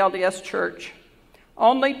 presidents of the LDS Church,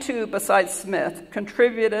 only 2 besides Smith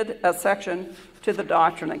contributed a section to the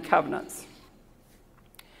Doctrine and Covenants.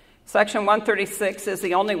 Section 136 is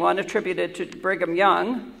the only one attributed to Brigham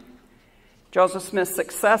Young, Joseph Smith's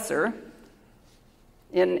successor.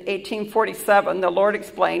 In 1847, the Lord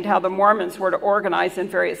explained how the Mormons were to organize in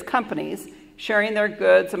various companies, sharing their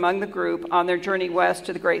goods among the group on their journey west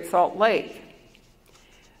to the Great Salt Lake.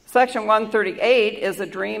 Section 138 is a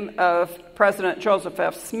dream of President Joseph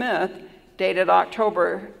F. Smith, dated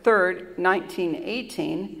October 3rd,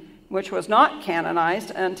 1918, which was not canonized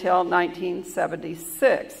until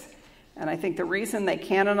 1976. And I think the reason they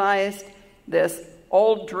canonized this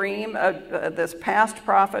old dream of this past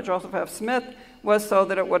prophet, Joseph F. Smith, was so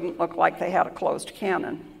that it wouldn't look like they had a closed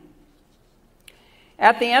canon.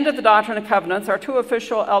 At the end of the Doctrine and Covenants are 2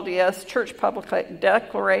 official LDS church public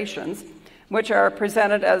declarations, which are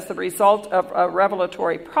presented as the result of a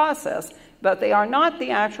revelatory process, but they are not the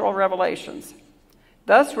actual revelations,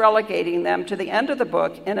 thus relegating them to the end of the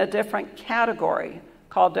book in a different category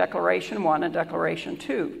called Declaration 1 and Declaration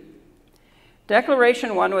 2.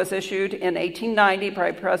 Declaration 1 was issued in 1890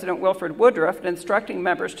 by President Wilford Woodruff, instructing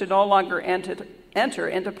members to no longer enter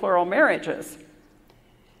into plural marriages.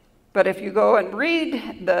 But if you go and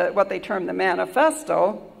read what they term the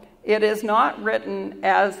manifesto, it is not written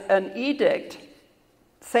as an edict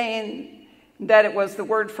saying that it was the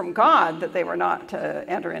word from God that they were not to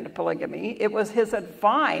enter into polygamy. It was his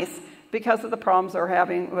advice because of the problems they're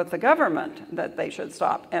having with the government that they should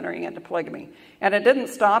stop entering into polygamy. And it didn't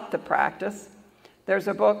stop the practice. There's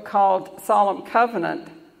a book called Solemn Covenant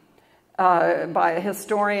by a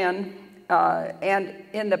historian, and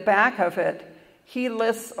in the back of it, he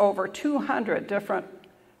lists over 200 different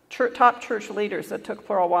top church leaders that took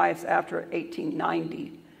plural wives after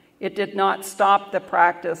 1890. It did not stop the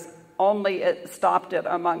practice, only it stopped it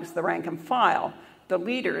amongst the rank and file. The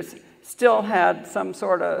leaders still had some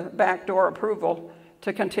sort of backdoor approval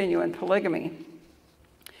to continue in polygamy.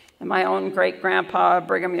 And my own great-grandpa,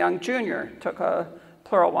 Brigham Young Jr., took a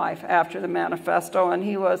plural wife after the manifesto, and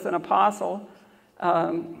he was an apostle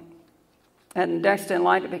and next in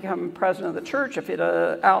line to become president of the church if he'd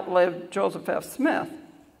outlived Joseph F. Smith.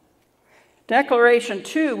 Declaration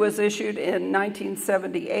 2 was issued in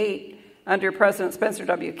 1978 under President Spencer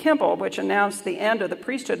W. Kimball, which announced the end of the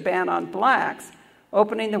priesthood ban on blacks,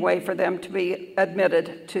 opening the way for them to be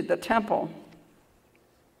admitted to the temple.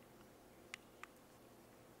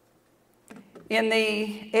 In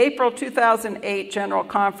the April 2008 General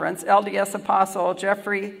Conference, LDS Apostle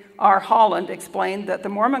Jeffrey R. Holland explained that the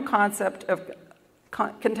Mormon concept of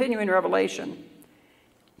continuing revelation,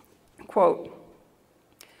 quote,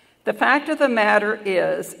 "The fact of the matter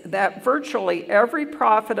is that virtually every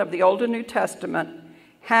prophet of the Old and New Testament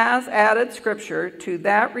has added scripture to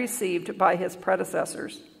that received by his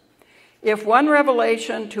predecessors. If one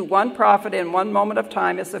revelation to one prophet in one moment of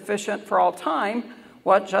time is sufficient for all time,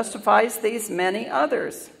 what justifies these many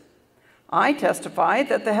others? I testify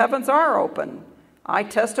that the heavens are open. I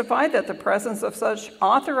testify that the presence of such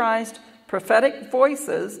authorized prophetic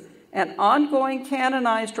voices and ongoing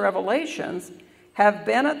canonized revelations have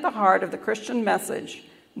been at the heart of the Christian message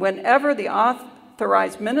whenever the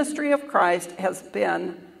authorized ministry of Christ has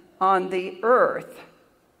been on the earth."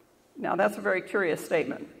 Now, that's a very curious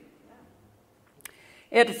statement.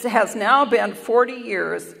 It has now been 40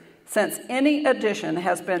 years since any addition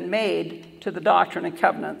has been made to the Doctrine and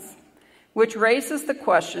Covenants, which raises the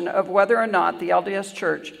question of whether or not the LDS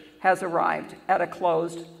Church has arrived at a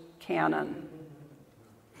closed canon.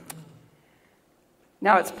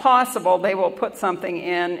 Now, it's possible they will put something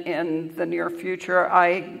in the near future.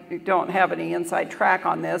 I don't have any inside track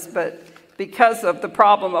on this, but because of the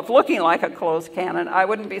problem of looking like a closed canon, I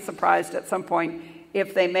wouldn't be surprised at some point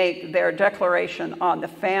if they make their declaration on the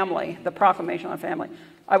family, the proclamation on the family.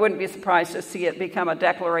 I wouldn't be surprised to see it become a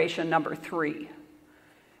declaration number 3.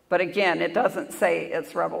 But again, it doesn't say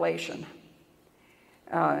it's revelation.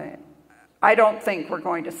 I don't think we're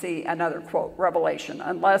going to see another, quote, revelation,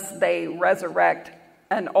 unless they resurrect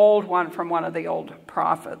an old one from one of the old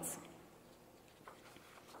prophets.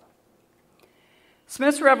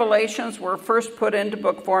 Smith's revelations were first put into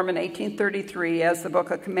book form in 1833 as the Book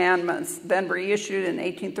of Commandments, then reissued in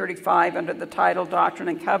 1835 under the title Doctrine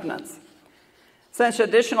and Covenants. Since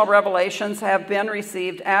additional revelations have been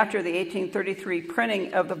received after the 1833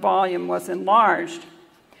 printing of the volume was enlarged,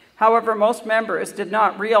 however, most members did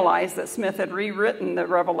not realize that Smith had rewritten the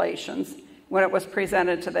revelations when it was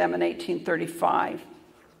presented to them in 1835.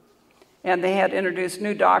 And they had introduced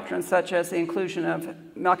new doctrines such as the inclusion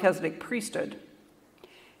of Melchizedek priesthood.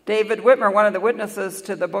 David Whitmer, one of the witnesses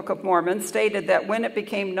to the Book of Mormon, stated that when it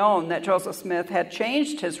became known that Joseph Smith had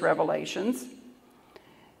changed his revelations,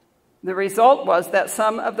 the result was that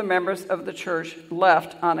some of the members of the church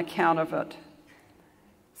left on account of it.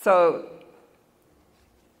 So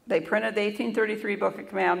they printed the 1833 Book of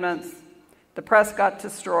Commandments. The press got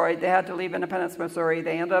destroyed. They had to leave Independence, Missouri.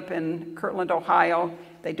 They end up in Kirtland, Ohio.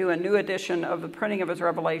 They do a new edition of the printing of his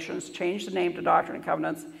revelations, change the name to Doctrine and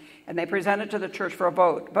Covenants, and they present it to the church for a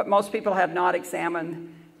vote. But most people had not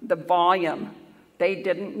examined the volume. They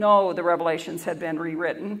didn't know the revelations had been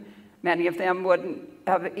rewritten. Many of them wouldn't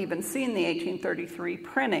have even seen the 1833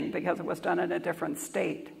 printing because it was done in a different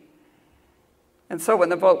state. And so when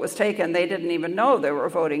the vote was taken, they didn't even know they were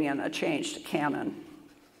voting in a changed canon.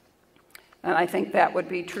 And I think that would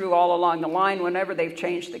be true all along the line. Whenever they've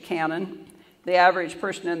changed the canon, the average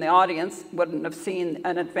person in the audience wouldn't have seen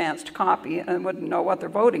an advanced copy and wouldn't know what they're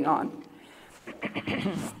voting on.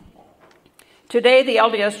 Today, the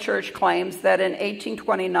LDS Church claims that in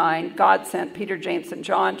 1829, God sent Peter, James, and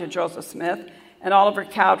John to Joseph Smith and Oliver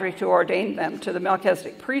Cowdery to ordain them to the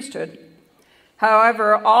Melchizedek priesthood.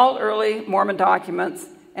 However, all early Mormon documents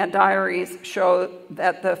and diaries show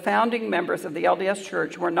that the founding members of the LDS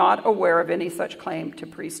Church were not aware of any such claim to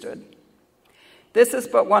priesthood. This is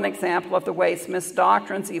but one example of the way Smith's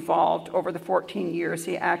doctrines evolved over the 14 years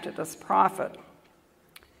he acted as prophet.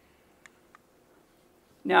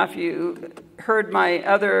 Now, if you heard my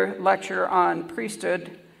other lecture on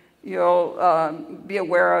priesthood, you'll be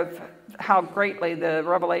aware of how greatly the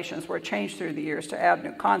revelations were changed through the years to add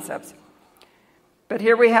new concepts. But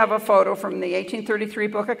here we have a photo from the 1833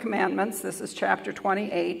 Book of Commandments. This is chapter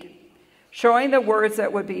 28. Showing the words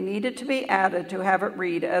that would be needed to be added to have it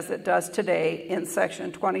read as it does today in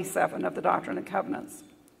section 27 of the Doctrine and Covenants.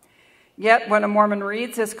 Yet, when a Mormon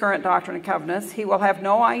reads his current Doctrine and Covenants, he will have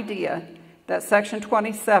no idea that section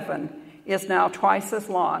 27 is now twice as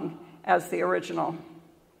long as the original.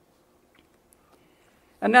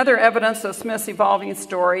 Another evidence of Smith's evolving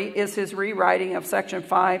story is his rewriting of section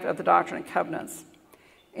 5 of the Doctrine and Covenants.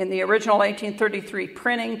 In the original 1833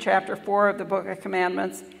 printing, chapter 4 of the Book of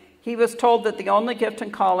Commandments, he was told that the only gift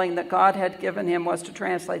and calling that God had given him was to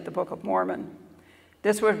translate the Book of Mormon.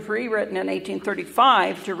 This was rewritten in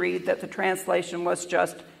 1835 to read that the translation was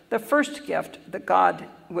just the first gift that God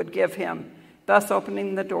would give him, thus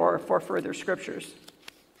opening the door for further scriptures.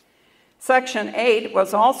 Section 8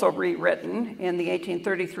 was also rewritten in the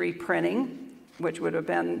 1833 printing, which would have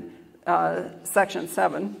been section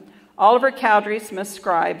 7. Oliver Cowdery, Smith's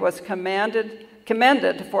scribe, was commended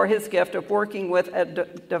for his gift of working with a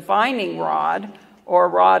divining rod or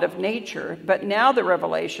rod of nature, but now the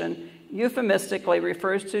revelation euphemistically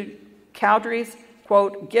refers to Cowdery's,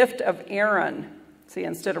 quote, gift of Aaron, see,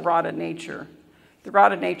 instead of rod of nature. The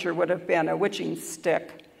rod of nature would have been a witching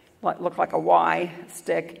stick, looked like a Y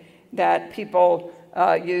stick, that people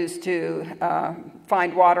used to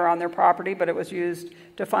find water on their property, but it was used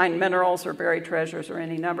to find minerals or buried treasures or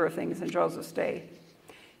any number of things in Joseph's day.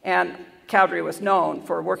 And Cowdery was known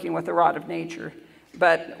for working with the rod of nature.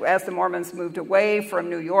 But as the Mormons moved away from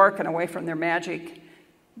New York and away from their magic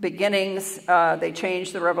beginnings, they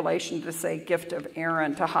changed the revelation to say gift of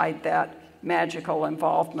Aaron to hide that magical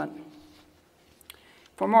involvement.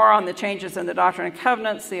 For more on the changes in the Doctrine and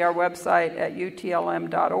Covenants, see our website at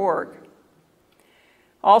utlm.org.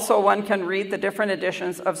 Also, one can read the different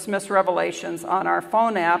editions of Smith's Revelations on our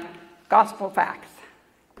phone app, Gospel Facts.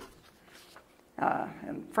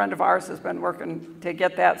 And a friend of ours has been working to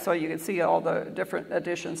get that so you can see all the different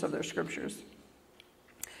editions of their scriptures.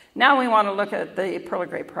 Now we want to look at the Pearl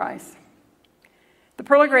of Great Price. The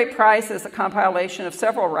Pearl of Great Price is a compilation of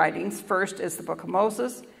several writings. First is the Book of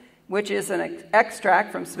Moses, which is an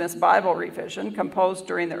extract from Smith's Bible revision composed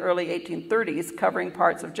during the early 1830s covering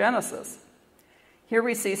parts of Genesis. Here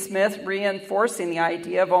we see Smith reinforcing the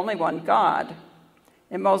idea of only one God.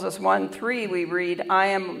 In Moses 1:3, we read, I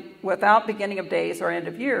am without beginning of days or end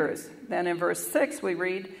of years. Then in verse 6, we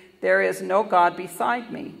read, there is no God beside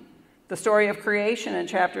me. The story of creation in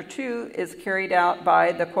chapter 2 is carried out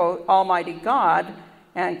by the, quote, Almighty God,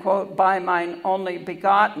 and, quote, by mine only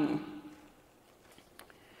begotten.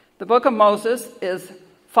 The book of Moses is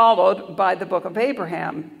followed by the book of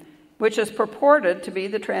Abraham, which is purported to be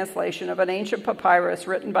the translation of an ancient papyrus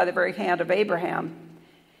written by the very hand of Abraham.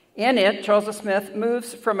 In it, Joseph Smith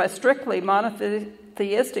moves from a strictly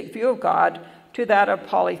monotheistic view of God to that of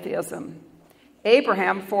polytheism.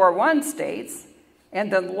 Abraham 4:1 states,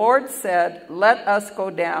 and the Lord said, let us go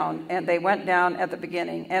down. And they went down at the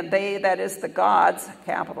beginning. And they, that is the gods,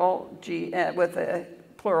 capital G, with a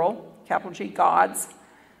plural, capital G, gods,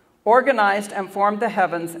 organized and formed the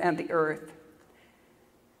heavens and the earth.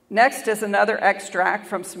 Next is another extract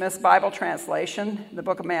from Smith's Bible translation, the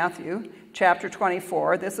book of Matthew, chapter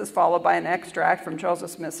 24. This is followed by an extract from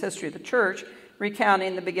Joseph Smith's History of the Church,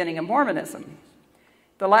 recounting the beginning of Mormonism.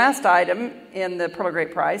 The last item in the Pearl of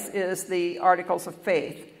Great Price is the Articles of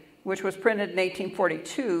Faith, which was printed in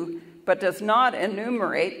 1842, but does not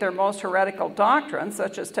enumerate their most heretical doctrines,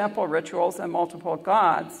 such as temple rituals and multiple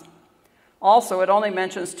gods. Also, it only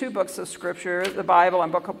mentions 2 books of Scripture, the Bible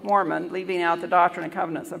and Book of Mormon, leaving out the Doctrine and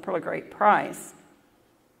Covenants and Pearl of Great Price.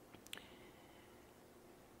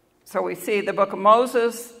 So we see the Book of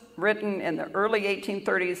Moses, written in the early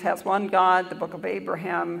 1830s, has one God. The Book of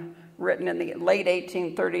Abraham, written in the late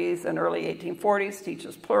 1830s and early 1840s,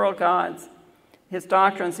 teaches plural gods. His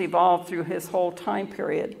doctrines evolved through his whole time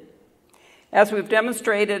period. As we've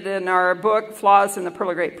demonstrated in our book, Flaws in the Pearl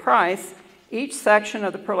of Great Price, each section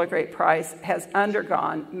of the Pearl of Great Price has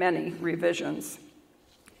undergone many revisions.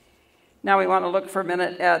 Now we want to look for a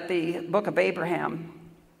minute at the Book of Abraham,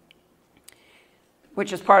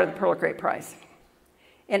 which is part of the Pearl of Great Price.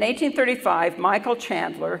 In 1835, Michael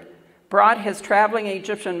Chandler brought his traveling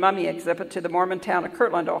Egyptian mummy exhibit to the Mormon town of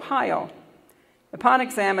Kirtland, Ohio. Upon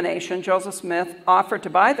examination, Joseph Smith offered to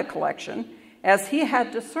buy the collection, as he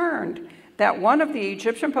had discerned that one of the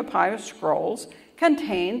Egyptian papyrus scrolls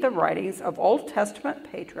contained the writings of Old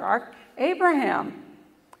Testament patriarch Abraham.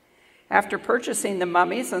 After purchasing the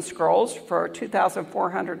mummies and scrolls for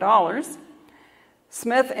 $2,400,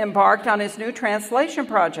 Smith embarked on his new translation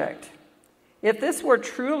project. If this were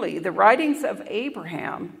truly the writings of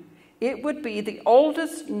Abraham, it would be the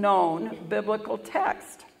oldest known biblical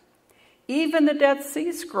text. Even the Dead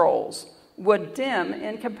Sea Scrolls would dim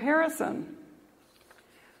in comparison.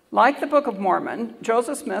 Like the Book of Mormon,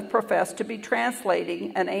 Joseph Smith professed to be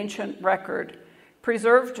translating an ancient record,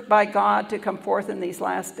 preserved by God to come forth in these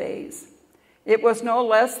last days. It was no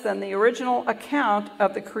less than the original account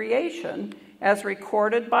of the creation as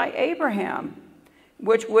recorded by Abraham,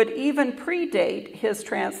 which would even predate his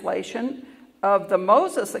translation of the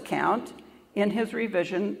Moses account in his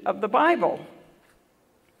revision of the Bible.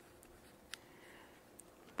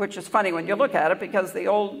 Which is funny when you look at it, because the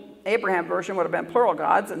old Abraham version would have been plural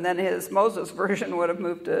gods, and then his Moses version would have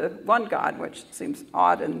moved to one God, which seems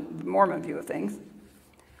odd in the Mormon view of things.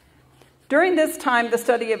 During this time, the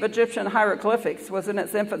study of Egyptian hieroglyphics was in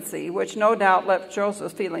its infancy, which no doubt left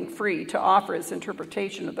Joseph feeling free to offer his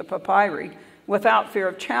interpretation of the papyri without fear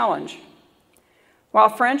of challenge. While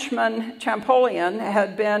Frenchman Champollion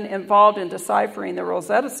had been involved in deciphering the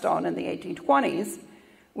Rosetta Stone in the 1820s,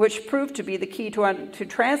 which proved to be the key to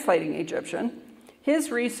translating Egyptian,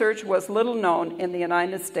 his research was little known in the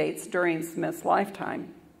United States during Smith's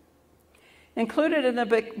lifetime. Included in the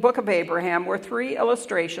Book of Abraham were 3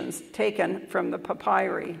 illustrations taken from the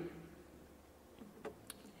papyri.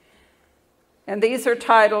 And these are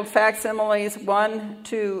titled Facsimiles 1,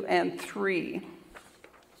 2, and 3.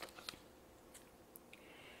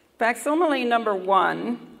 Facsimile number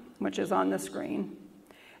 1, which is on the screen,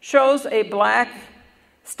 shows a black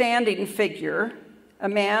standing figure, a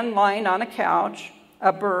man lying on a couch,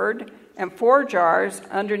 a bird, and 4 jars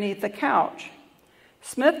underneath the couch.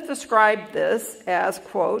 Smith described this as,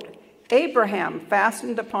 quote, Abraham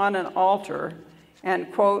fastened upon an altar,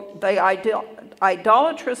 and, quote, the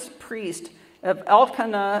idolatrous priest of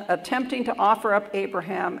Elkanah attempting to offer up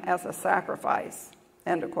Abraham as a sacrifice,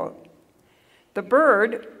 end of quote. The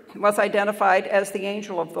bird was identified as the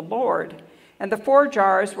angel of the Lord, and the 4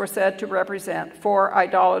 jars were said to represent 4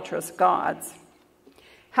 idolatrous gods.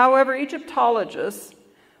 However, Egyptologists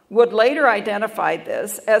would later identify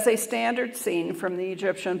this as a standard scene from the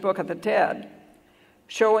Egyptian Book of the Dead,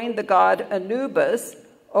 showing the god Anubis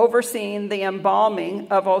overseeing the embalming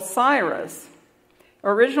of Osiris.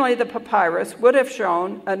 Originally, the papyrus would have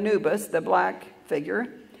shown Anubis, the black figure,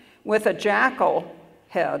 with a jackal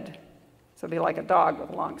head. So it'd be like a dog with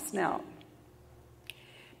a long snout.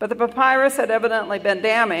 But the papyrus had evidently been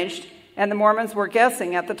damaged, and the Mormons were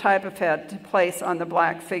guessing at the type of head to place on the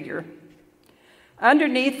black figure.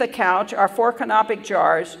 Underneath the couch are 4 canopic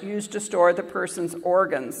jars used to store the person's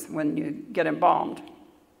organs when you get embalmed.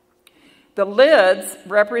 The lids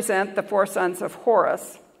represent the 4 sons of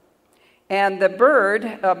Horus, and the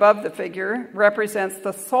bird above the figure represents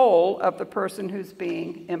the soul of the person who's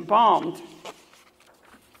being embalmed.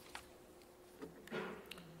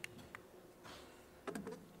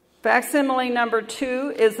 Facsimile number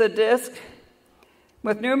 2 is a disc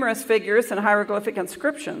with numerous figures and hieroglyphic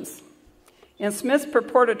inscriptions. In Smith's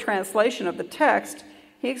purported translation of the text,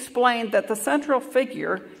 he explained that the central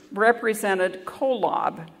figure represented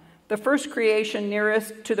Kolob, the first creation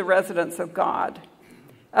nearest to the residence of God.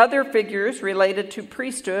 Other figures related to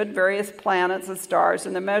priesthood, various planets and stars,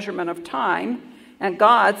 and the measurement of time, and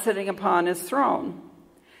God sitting upon his throne.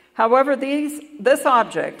 However, this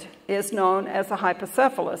object is known as a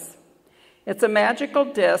hypocephalus. It's a magical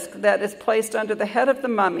disc that is placed under the head of the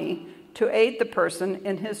mummy to aid the person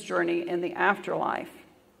in his journey in the afterlife.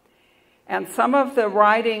 And some of the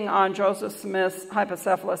writing on Joseph Smith's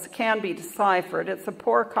hypocephalus can be deciphered. It's a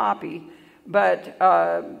poor copy, but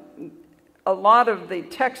a lot of the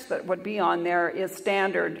text that would be on there is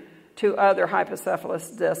standard to other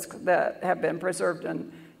hypocephalus discs that have been preserved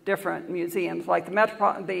in different museums. Like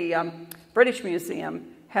the British Museum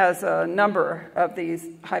has a number of these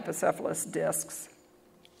hypocephalus discs.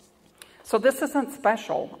 So this isn't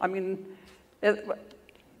special. I mean,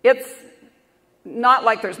 it's not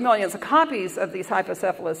like there's millions of copies of these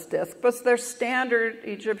hypocephalus discs, but they're standard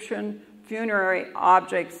Egyptian funerary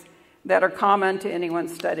objects that are common to anyone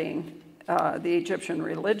studying the Egyptian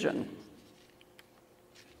religion.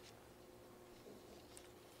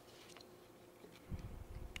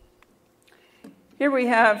 Here we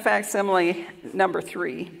have facsimile number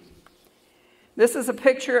 3. This is a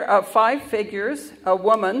picture of 5 figures, a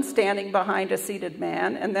woman standing behind a seated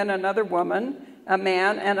man, and then another woman, a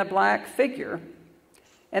man, and a black figure.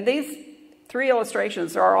 And these 3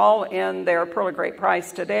 illustrations are all in their Pearl of Great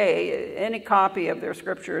Price today. Any copy of their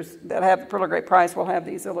scriptures that have Pearl of Great Price will have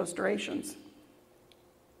these illustrations.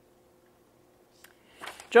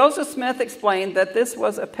 Joseph Smith explained that this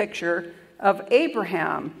was a picture of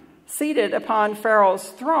Abraham seated upon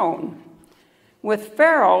Pharaoh's throne, with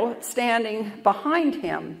Pharaoh standing behind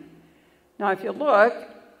him. Now, if you look,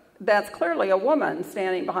 that's clearly a woman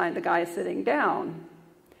standing behind the guy sitting down.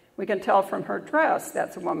 We can tell from her dress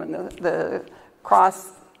that's a woman. The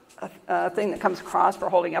cross thing that comes across for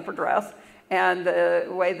holding up her dress, and the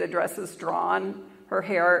way the dress is drawn, her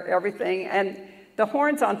hair, everything. And the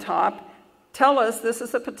horns on top tell us this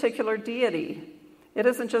is a particular deity. It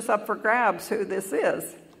isn't just up for grabs who this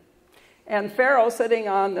is. And Pharaoh sitting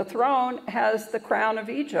on the throne has the crown of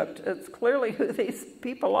Egypt. It's clearly who these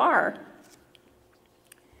people are.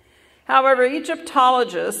 However,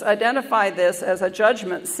 Egyptologists identify this as a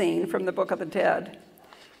judgment scene from the Book of the Dead,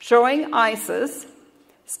 showing Isis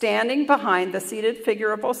standing behind the seated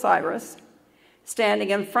figure of Osiris.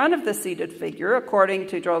 Standing in front of the seated figure, according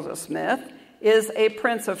to Joseph Smith, is a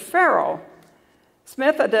prince of Pharaoh.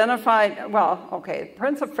 Smith identified,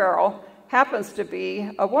 Prince of Pharaoh happens to be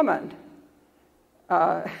a woman.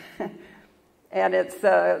 And it's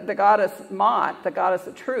the goddess Mot, the goddess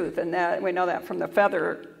of truth, and that we know that from the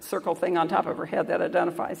feather circle thing on top of her head that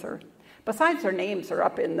identifies her. Besides, their names are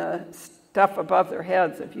up in the stuff above their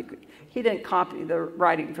heads. He didn't copy the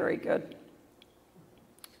writing very good.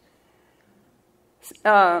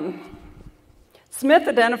 Smith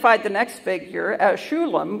identified the next figure as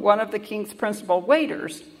Shulam, one of the king's principal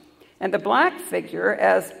waiters, and the black figure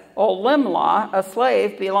as Olimla, a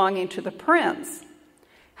slave belonging to the prince.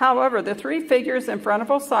 However, the 3 figures in front of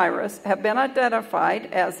Osiris have been identified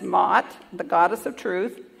as Mot, the goddess of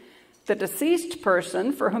truth, the deceased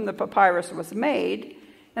person for whom the papyrus was made,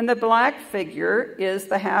 and the black figure is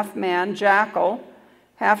the half-man jackal,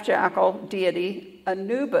 half-jackal deity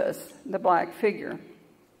Anubis, the black figure.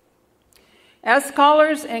 As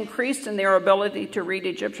scholars increased in their ability to read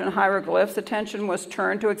Egyptian hieroglyphs, attention was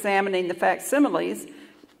turned to examining the facsimiles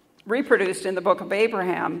reproduced in the Book of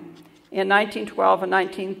Abraham in 1912 and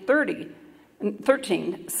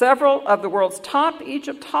 1913. Several of the world's top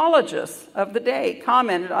Egyptologists of the day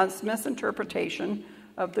commented on Smith's interpretation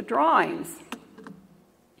of the drawings.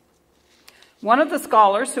 One of the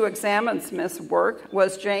scholars who examined Smith's work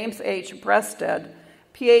was James H. Breasted,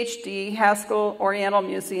 Ph.D., Haskell Oriental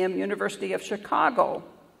Museum, University of Chicago.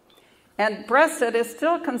 And Breasted is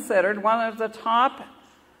still considered one of the top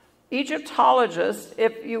Egyptologists,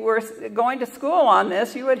 if you were going to school on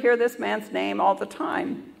this, you would hear this man's name all the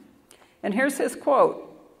time. And here's his quote.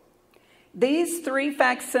 "These three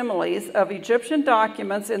facsimiles of Egyptian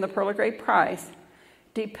documents in the Pearl of Great Price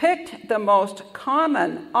depict the most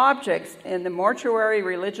common objects in the mortuary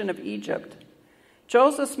religion of Egypt.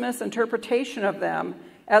 Joseph Smith's interpretation of them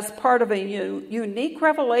as part of a unique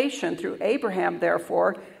revelation through Abraham,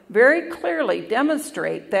 therefore, very clearly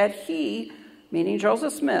demonstrate that he," meaning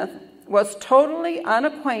Joseph Smith, "was totally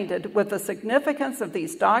unacquainted with the significance of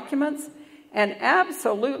these documents and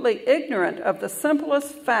absolutely ignorant of the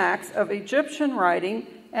simplest facts of Egyptian writing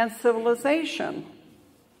and civilization."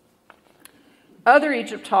 Other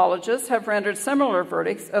Egyptologists have rendered similar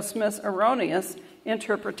verdicts of Smith's erroneous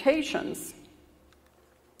interpretations.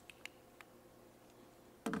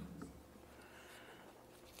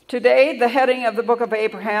 Today, the heading of the Book of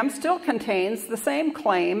Abraham still contains the same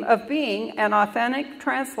claim of being an authentic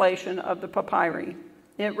translation of the papyri.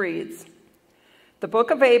 It reads, "The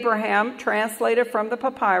Book of Abraham, translated from the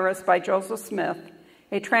papyrus by Joseph Smith,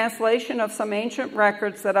 a translation of some ancient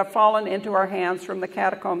records that have fallen into our hands from the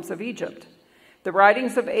catacombs of Egypt. The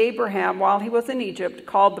writings of Abraham while he was in Egypt,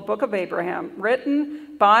 called the Book of Abraham,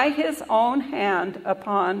 written by his own hand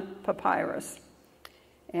upon papyrus."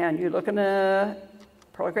 And you look in the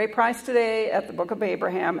Pearl of Great Price today at the Book of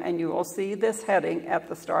Abraham, and you will see this heading at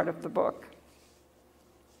the start of the book.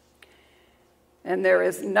 And there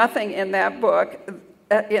is nothing in that book,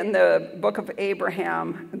 in the Book of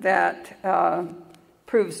Abraham, that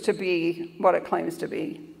proves to be what it claims to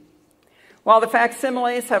be. While the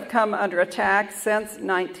facsimiles have come under attack since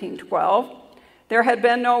 1912, there had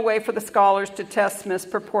been no way for the scholars to test Smith's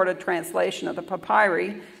purported translation of the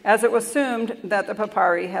papyri, as it was assumed that the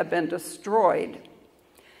papyri had been destroyed.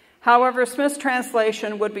 However, Smith's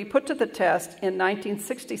translation would be put to the test in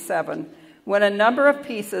 1967 when a number of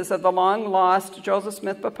pieces of the long-lost Joseph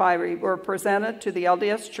Smith papyri were presented to the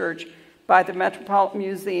LDS Church by the Metropolitan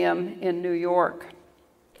Museum in New York.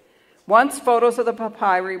 Once photos of the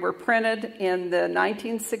papyri were printed in the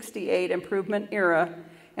 1968 Improvement Era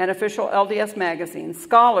and official LDS magazine,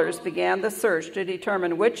 scholars began the search to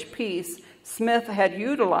determine which piece Smith had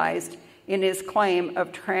utilized in his claim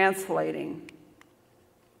of translating.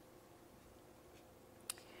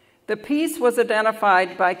 The piece was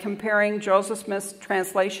identified by comparing Joseph Smith's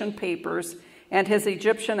translation papers and his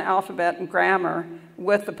Egyptian alphabet and grammar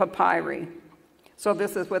with the papyri. So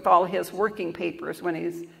this is with all his working papers when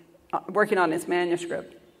he's working on his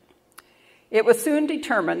manuscript. It was soon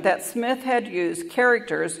determined that Smith had used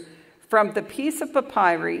characters from the piece of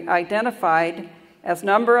papyri identified as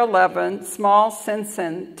number 11, small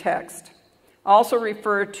sin text, also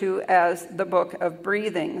referred to as the Book of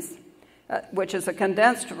Breathings, which is a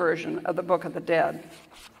condensed version of the Book of the Dead.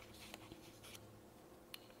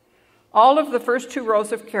 All of the first two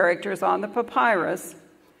rows of characters on the papyrus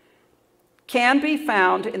can be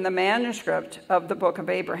found in the manuscript of the Book of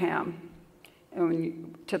Abraham.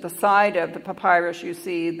 And to the side of the papyrus, you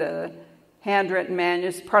see the handwritten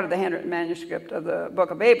part of the handwritten manuscript of the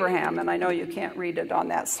Book of Abraham, and I know you can't read it on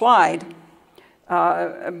that slide,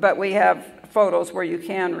 but we have photos where you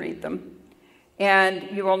can read them. And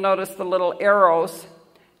you will notice the little arrows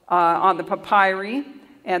on the papyri,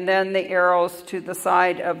 and then the arrows to the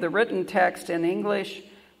side of the written text in English,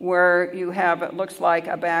 where you have, it looks like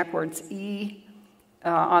a backwards E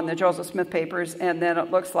on the Joseph Smith papers, and then it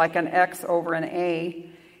looks like an X over an A,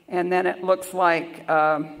 and then it looks like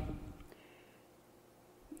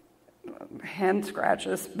hand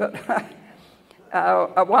scratches, but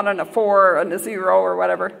a 1 and a 4 and a 0 or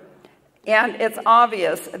whatever. And it's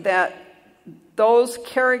obvious that those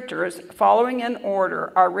characters, following in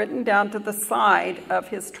order, are written down to the side of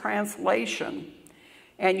his translation.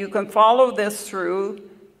 And you can follow this through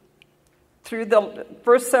the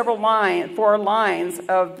first 4 lines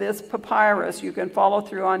of this papyrus. You can follow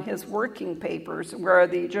through on his working papers, where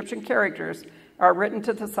the Egyptian characters are written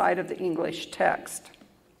to the side of the English text.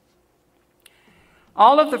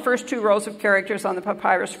 All of the first 2 rows of characters on the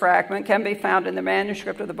papyrus fragment can be found in the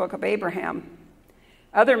manuscript of the Book of Abraham.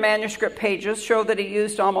 Other manuscript pages show that he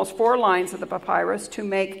used almost 4 lines of the papyrus to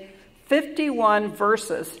make 51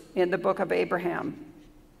 verses in the Book of Abraham.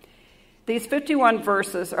 These 51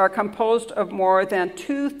 verses are composed of more than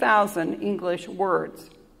 2,000 English words.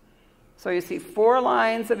 So you see 4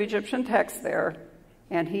 lines of Egyptian text there,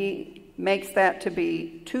 and he makes that to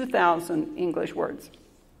be 2,000 English words.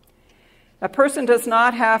 A person does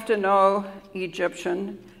not have to know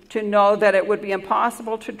Egyptian to know that it would be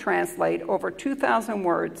impossible to translate over 2,000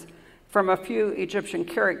 words from a few Egyptian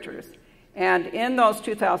characters. And in those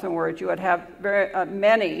 2,000 words, you would have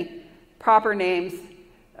many proper names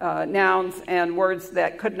nouns and words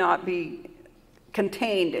that could not be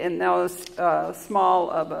contained in those small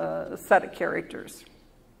of a set of characters.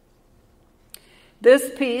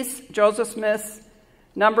 This piece, Joseph Smith's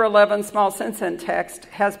number 11 small Sinsen text,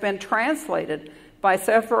 has been translated by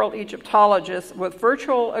several Egyptologists with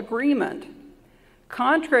virtual agreement.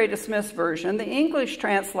 Contrary to Smith's version, the English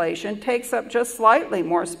translation takes up just slightly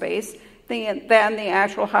more space than the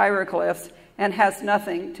actual hieroglyphs and has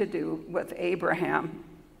nothing to do with Abraham.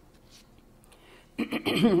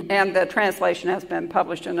 And the translation has been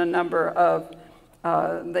published in a number of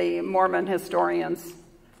the Mormon historians'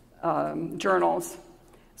 journals.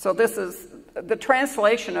 So the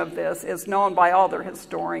translation of this is known by all their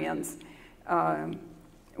historians,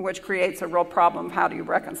 which creates a real problem. How do you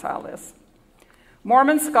reconcile this?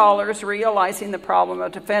 Mormon scholars, realizing the problem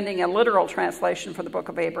of defending a literal translation for the Book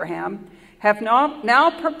of Abraham, have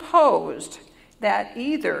now proposed that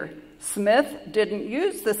either Smith didn't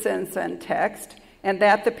use the Sinsen text and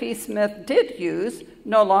that the piece Smith did use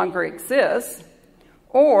no longer exists,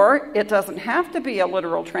 or it doesn't have to be a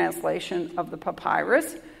literal translation of the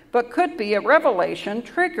papyrus, but could be a revelation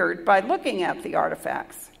triggered by looking at the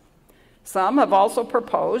artifacts. Some have also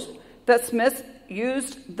proposed that Smith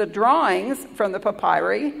used the drawings from the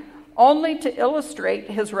papyri only to illustrate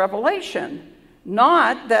his revelation,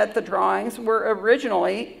 not that the drawings were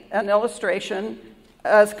originally an illustration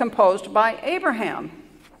as composed by Abraham.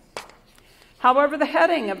 However, the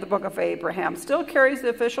heading of the Book of Abraham still carries the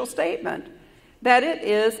official statement that it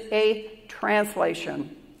is a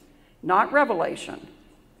translation, not revelation,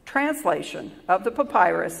 translation of the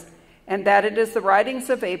papyrus, and that it is the writings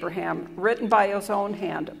of Abraham written by his own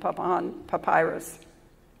hand upon papyrus.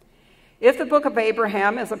 If the Book of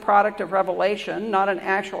Abraham is a product of revelation, not an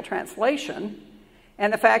actual translation,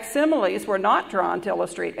 and the facsimiles were not drawn to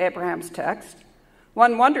illustrate Abraham's text,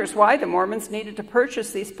 one wonders why the Mormons needed to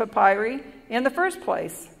purchase these papyri in the first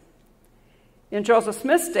place. In Joseph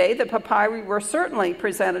Smith's day, the papyri were certainly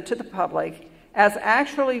presented to the public as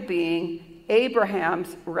actually being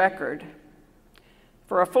Abraham's record.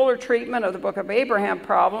 For a fuller treatment of the Book of Abraham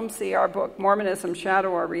problem, see our book, Mormonism,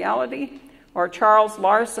 Shadow or Reality, or Charles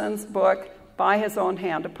Larson's book, By His Own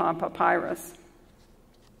Hand Upon Papyrus.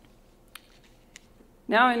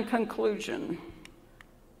 Now in conclusion.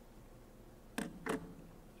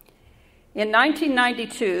 In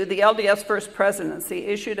 1992, the LDS First Presidency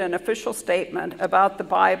issued an official statement about the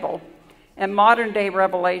Bible and modern-day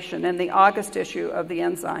revelation in the August issue of the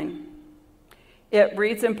Ensign. It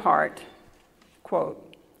reads in part,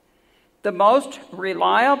 quote, "The most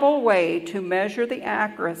reliable way to measure the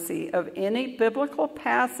accuracy of any biblical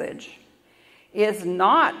passage is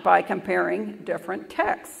not by comparing different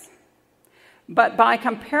texts, but by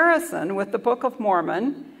comparison with the Book of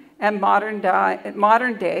Mormon and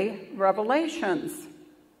modern-day revelations.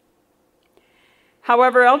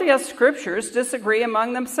 However, LDS scriptures disagree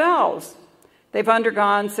among themselves. They've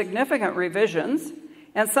undergone significant revisions,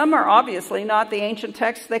 and some are obviously not the ancient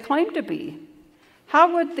texts they claim to be.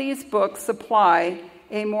 How would these books supply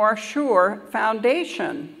a more sure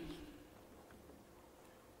foundation?"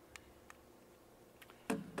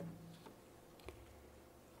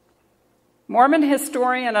 Mormon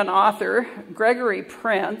historian and author Gregory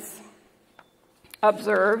Prince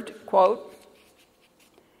observed, quote,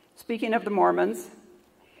 speaking of the Mormons,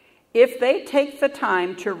 "If they take the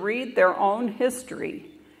time to read their own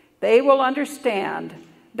history, they will understand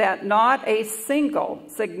that not a single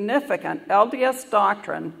significant LDS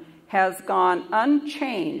doctrine has gone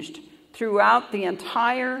unchanged throughout the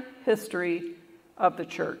entire history of the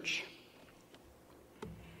Church."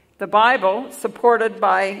 The Bible, supported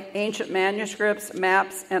by ancient manuscripts,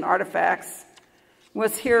 maps, and artifacts,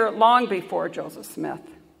 was here long before Joseph Smith.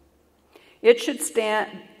 It should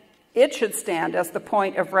stand as the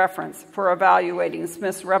point of reference for evaluating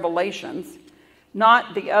Smith's revelations,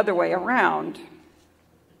 not the other way around.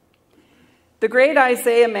 The great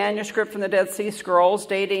Isaiah manuscript from the Dead Sea Scrolls,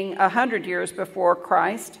 dating 100 years before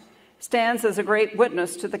Christ, stands as a great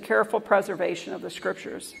witness to the careful preservation of the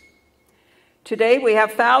Scriptures. Today, we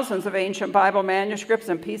have thousands of ancient Bible manuscripts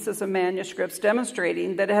and pieces of manuscripts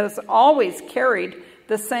demonstrating that it has always carried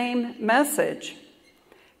the same message.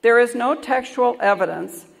 There is no textual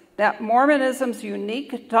evidence that Mormonism's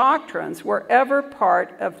unique doctrines were ever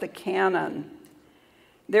part of the canon.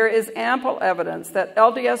 There is ample evidence that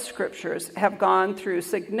LDS scriptures have gone through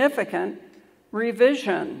significant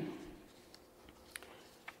revision.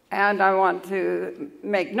 And I want to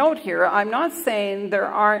make note here, I'm not saying there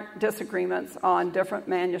aren't disagreements on different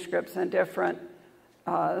manuscripts and different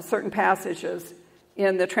certain passages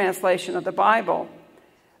in the translation of the Bible.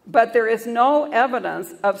 But there is no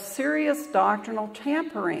evidence of serious doctrinal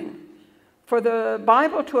tampering. For the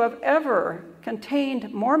Bible to have ever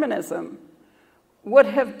contained Mormonism would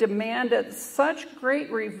have demanded such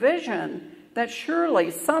great revision that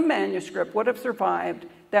surely some manuscript would have survived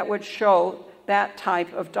that would show that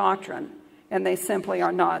type of doctrine, and they simply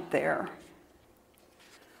are not there.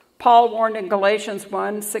 Paul warned in Galatians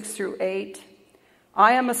 1, 6 through 8,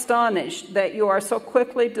 I am astonished that you are so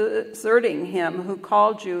quickly deserting him who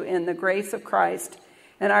called you in the grace of Christ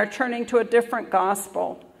and are turning to a different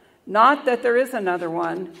gospel. Not that there is another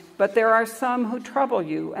one, but there are some who trouble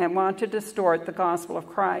you and want to distort the gospel of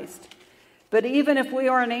Christ. But even if we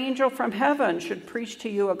or an angel from heaven should preach to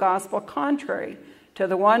you a gospel contrary to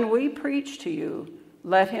the one we preach to you,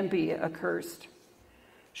 let him be accursed.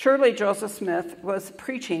 Surely Joseph Smith was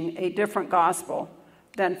preaching a different gospel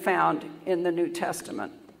than found in the New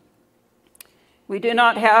Testament. We do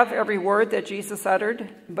not have every word that Jesus uttered,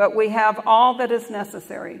 but we have all that is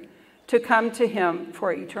necessary to come to him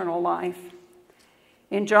for eternal life.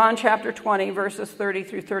 In John chapter 20, verses 30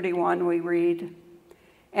 through 31, we read,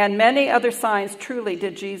 And many other signs truly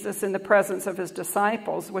did Jesus in the presence of his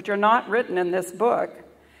disciples, which are not written in this book,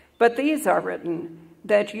 but these are written,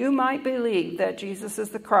 that you might believe that Jesus is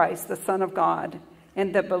the Christ, the Son of God,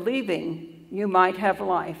 and that believing you might have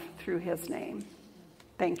life through his name.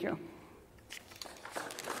 Thank you.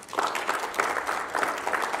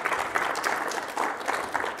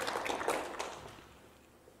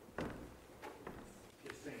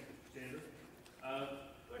 Yes, thank you, Sandra.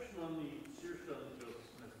 Question on the seer stone that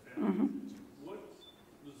Joseph Smith found. What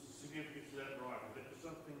was the significance of that rock? Was it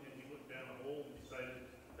something that he looked down a hole and decided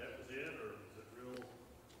that was it, or was it real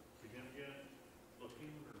significant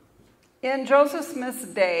looking? In Joseph Smith's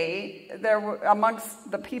day, there were,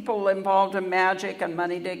 amongst the people involved in magic and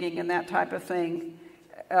money digging and that type of thing,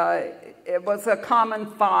 it was a common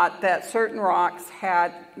thought that certain rocks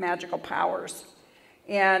had magical powers.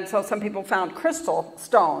 And so some people found crystal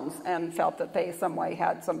stones and felt that they some way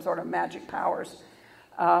had some sort of magic powers.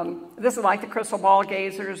 This is like the crystal ball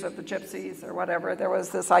gazers of the gypsies or whatever. There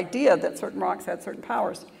was this idea that certain rocks had certain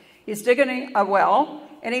powers. He's digging a well,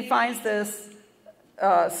 and he finds this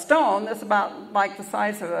stone that's about like the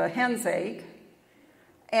size of a hen's egg,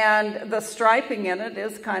 and the striping in it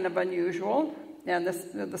is kind of unusual, and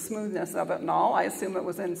the smoothness of it and all. I assume it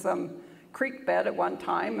was in some creek bed at one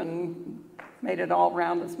time and made it all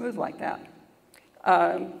round and smooth like that.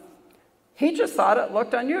 He just thought it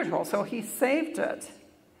looked unusual, so he saved it.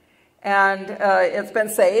 And it's been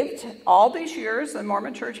saved all these years. The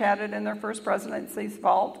Mormon Church had it in their first presidency's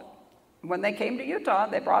vault. When they came to Utah,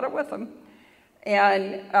 they brought it with them.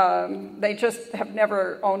 And they just have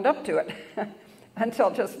never owned up to it until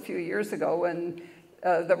just a few years ago when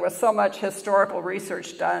there was so much historical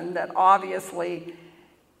research done that obviously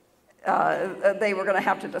they were going to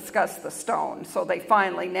have to discuss the stone. So they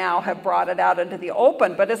finally now have brought it out into the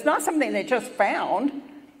open. But it's not something they just found.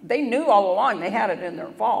 They knew all along they had it in their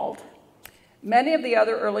vault. Many of the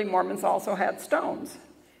other early Mormons also had stones.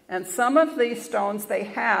 And some of these stones they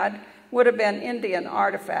had would have been Indian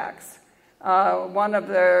artifacts. One of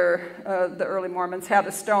the early Mormons had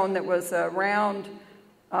a stone that was a round,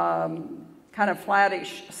 kind of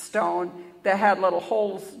flattish stone that had little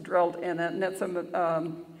holes drilled in it, and it's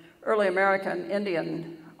an early American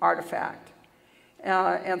Indian artifact.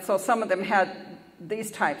 And so some of them had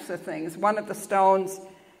these types of things. One of the stones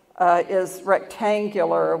is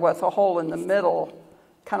rectangular with a hole in the middle,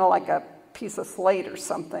 kind of like a piece of slate or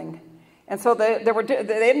something. And so they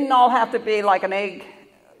didn't all have to be like an egg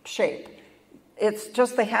shape. It's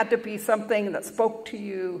just they had to be something that spoke to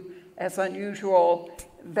you as unusual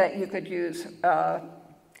that you could use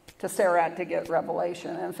to stare at to get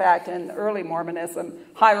revelation. In fact, in early Mormonism,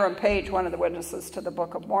 Hiram Page, one of the witnesses to the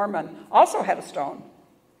Book of Mormon, also had a stone.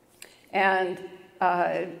 And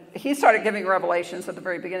he started giving revelations at the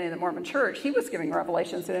very beginning of the Mormon Church. He was giving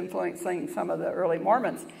revelations and influencing some of the early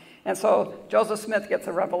Mormons. And so Joseph Smith gets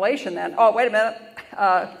a revelation then. Oh, wait a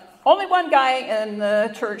minute. Only one guy in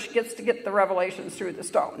the church gets to get the revelations through the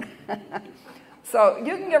stone. So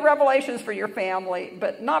you can get revelations for your family,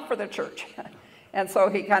 but not for the church. And so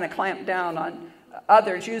he kind of clamped down on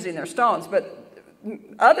others using their stones. But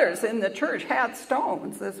others in the church had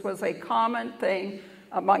stones. This was a common thing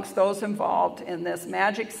amongst those involved in this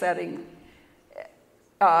magic setting.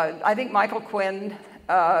 I think Michael Quinn,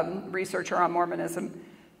 researcher on Mormonism,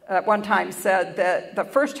 at one time said that the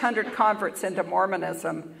first 100 converts into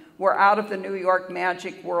Mormonism were out of the New York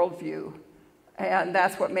magic worldview. And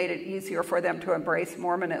that's what made it easier for them to embrace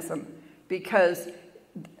Mormonism, because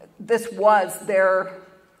this was their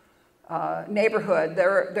neighborhood,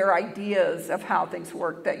 their ideas of how things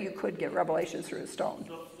work, that you could get revelations through a stone.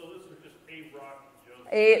 So this was just a rock,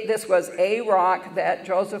 Joseph? This was a rock that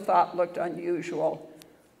Joseph thought looked unusual.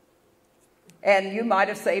 And you might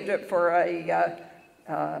have saved it for a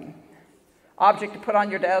object to put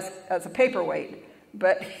on your desk as a paperweight,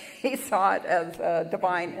 but he saw it as a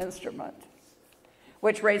divine instrument,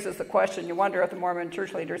 which raises the question, you wonder if the Mormon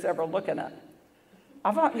church leaders ever look in it.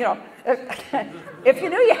 I thought, if you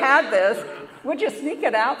knew you had this, would you sneak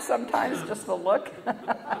it out sometimes just to look?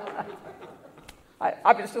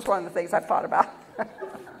 It's just one of the things I've thought about.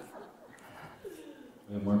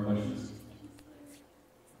 Any more questions?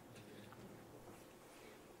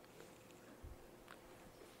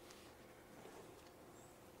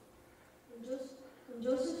 When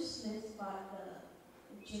Joseph Smith bought the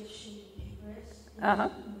Egyptian papyrus,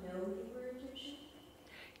 did he know they were Egyptian?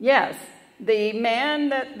 Yes. The man,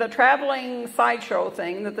 the traveling sideshow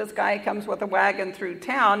thing, that this guy comes with a wagon through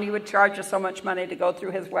town, he would charge us so much money to go through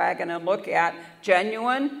his wagon and look at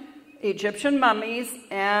genuine Egyptian mummies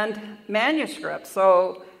and manuscripts.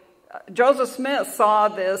 So Joseph Smith saw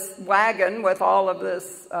this wagon with all of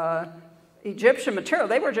this Egyptian material.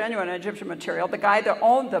 They were genuine Egyptian material. The guy that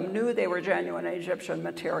owned them knew they were genuine Egyptian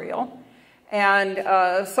material.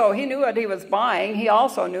 And so he knew what he was buying. He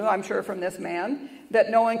also knew, I'm sure from this man, that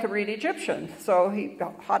no one could read Egyptian. So he,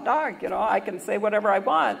 hot dog, I can say whatever I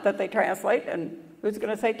want that they translate, and who's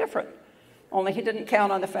going to say different? Only he didn't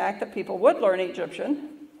count on the fact that people would learn Egyptian,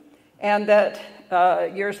 and that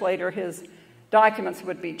years later his documents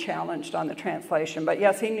would be challenged on the translation. But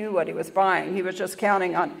yes, he knew what he was buying. He was just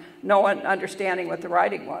counting on no one understanding what the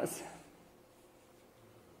writing was.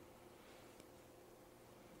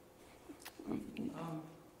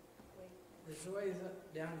 There's always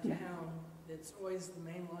downtown, it's always the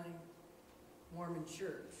mainline Mormon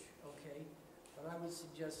church, okay? But I would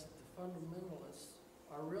suggest that the fundamentalists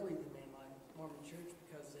are really the mainline Mormon church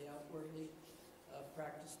because they outwardly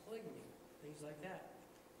practice polygamy, things like that.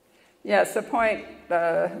 Yes, the point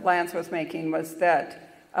Lance was making was that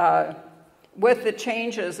with the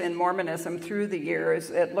changes in Mormonism through the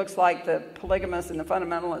years, it looks like the polygamous and the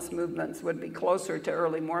fundamentalist movements would be closer to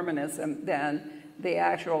early Mormonism than the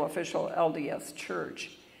actual official LDS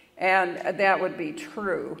church. And that would be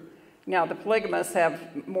true. Now, the polygamists have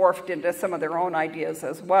morphed into some of their own ideas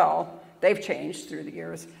as well. They've changed through the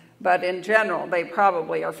years. But in general, they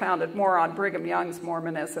probably are founded more on Brigham Young's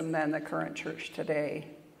Mormonism than the current church today.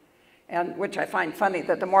 And which I find funny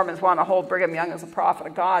that the Mormons want to hold Brigham Young as a prophet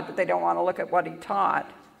of God, but they don't want to look at what he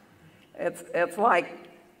taught. It's like,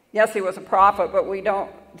 yes, he was a prophet, but we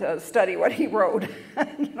don't study what he wrote.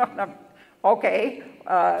 Okay,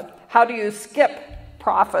 how do you skip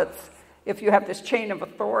prophets if you have this chain of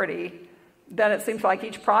authority? Then it seems like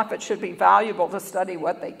each prophet should be valuable to study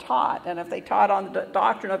what they taught. And if they taught on the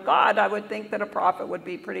doctrine of God, I would think that a prophet would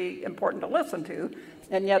be pretty important to listen to.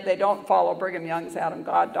 And yet they don't follow Brigham Young's Adam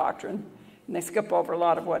God doctrine. And they skip over a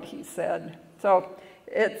lot of what he said. So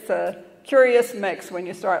it's a curious mix when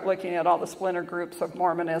you start looking at all the splinter groups of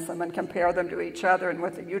Mormonism and compare them to each other. And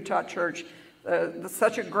with the Utah church,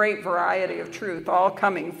 such a great variety of truth, all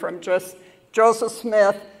coming from just Joseph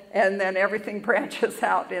Smith, and then everything branches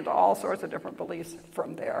out into all sorts of different beliefs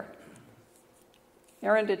from there.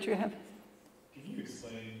 Aaron, did you have? Can you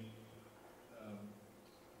explain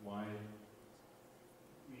why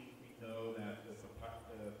we know that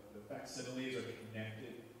the facsimiles are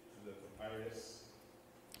connected to the papyrus?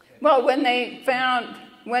 Well, when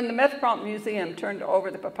the Metropolitan Museum turned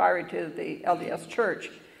over the papyri to the LDS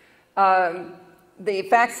Church, the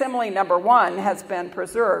facsimile number 1 has been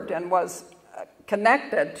preserved and was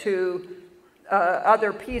connected to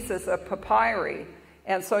other pieces of papyri.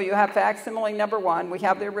 And so you have facsimile number 1, we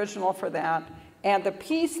have the original for that, and the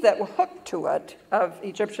piece that hooked to it of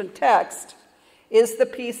Egyptian text is the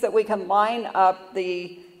piece that we can line up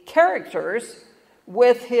the characters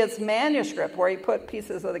with his manuscript, where he put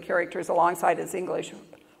pieces of the characters alongside his English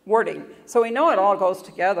wording. So we know it all goes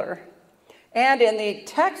together. And in the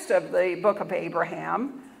text of the book of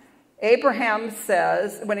Abraham, Abraham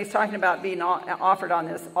says, when he's talking about being offered on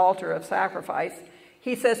this altar of sacrifice,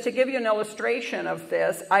 he says, to give you an illustration of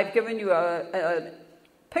this, I've given you a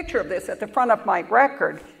picture of this at the front of my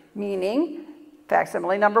record, meaning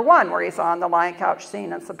facsimile number 1, where he's on the lion couch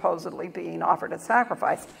scene and supposedly being offered as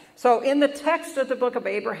sacrifice. So in the text of the book of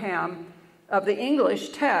Abraham, of the English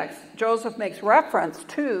text, Joseph makes reference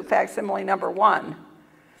to facsimile number 1.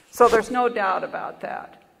 So there's no doubt about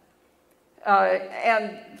that.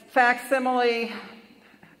 And facsimile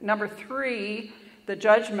number 3, the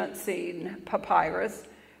judgment scene papyrus,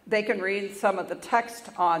 they can read some of the text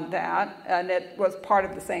on that, and it was part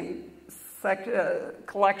of the same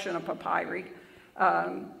collection of papyri.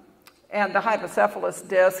 And the hypocephalus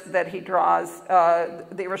disc that he draws,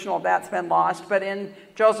 the original of that's been lost. But in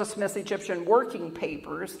Joseph Smith's Egyptian working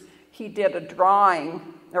papers, he did a drawing,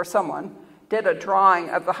 or someone did a drawing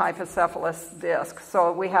of the hypocephalus disc.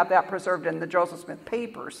 So we have that preserved in the Joseph Smith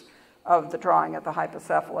papers of the drawing of the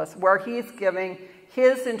hypocephalus, where he's giving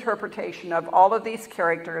his interpretation of all of these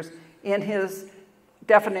characters in his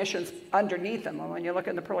definitions underneath them. And when you look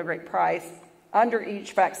in the Pearl of Great Price, under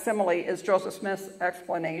each facsimile is Joseph Smith's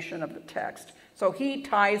explanation of the text. So he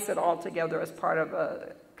ties it all together as part of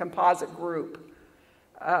a composite group.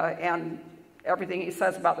 And everything he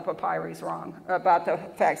says about the papyri is wrong, about the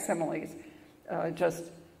facsimiles.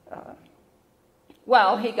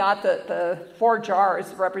 Well, he got the 4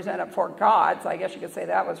 jars represented 4 gods. I guess you could say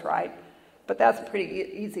that was right. But that's a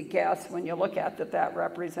pretty easy guess when you look at that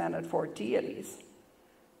represented 4 deities.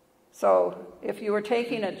 So if you were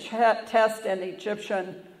taking a test in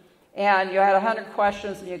Egyptian and you had 100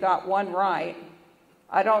 questions and you got 1 right,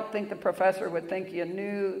 I don't think the professor would think you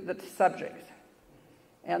knew the subject.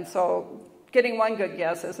 And so getting 1 good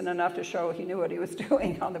guess isn't enough to show he knew what he was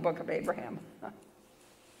doing on the Book of Abraham.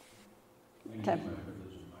 Okay.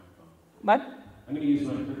 What? I'm going to use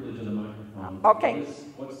my privilege of the microphone. Okay.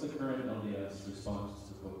 What's the current LDS response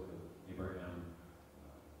to the Book of Abraham?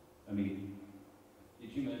 I mean,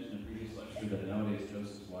 did you mention in a previous lecture that nowadays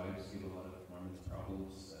Joseph's wives give a lot of Mormons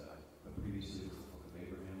problems, but previously it was the Book of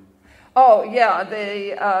Abraham? Oh, yeah.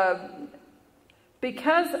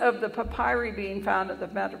 Because of the papyri being found at the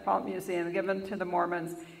Metropolitan Museum given to the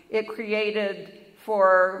Mormons, it created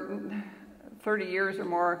for 30 years or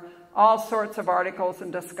more all sorts of articles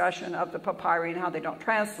and discussion of the papyri and how they don't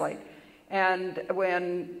translate. And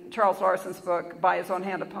when Charles Larson's book, By His Own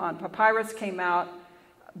Hand Upon Papyrus, came out,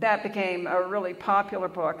 that became a really popular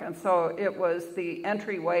book. And so it was the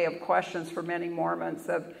entryway of questions for many Mormons,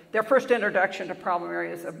 of their first introduction to problem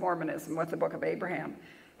areas of Mormonism with the Book of Abraham.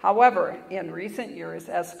 However, in recent years,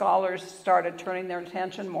 as scholars started turning their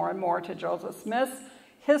attention more and more to Joseph Smith's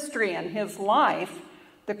history and his life,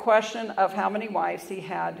 the question of how many wives he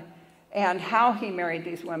had and how he married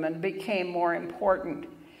these women became more important.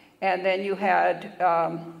 And then you had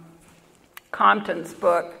Compton's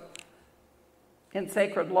book, In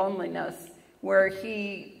Sacred Loneliness, where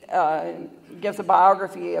he gives a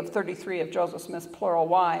biography of 33 of Joseph Smith's plural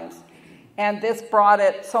wives. And this brought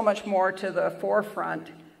it so much more to the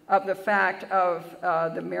forefront of the fact of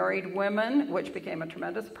the married women, which became a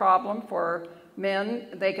tremendous problem for men.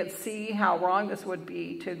 They could see how wrong this would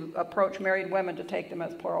be to approach married women to take them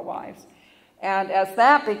as plural wives. And as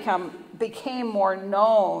that became more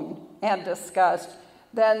known and discussed,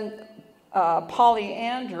 then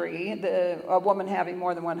polyandry, a woman having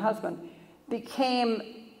more than one husband, became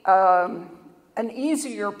an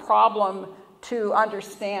easier problem to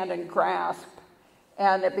understand and grasp.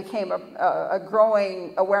 And it became a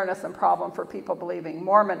growing awareness and problem for people believing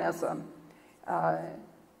Mormonism.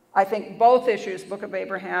 I think both issues, Book of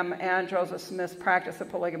Abraham and Joseph Smith's practice of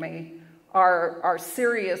polygamy, are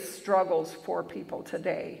serious struggles for people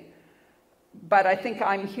today. But I think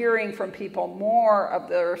I'm hearing from people more of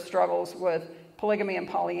their struggles with polygamy and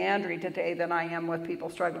polyandry today than I am with people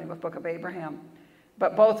struggling with Book of Abraham.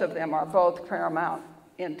 But both of them are both paramount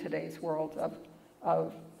in today's world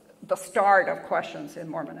of the start of questions in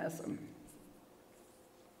Mormonism.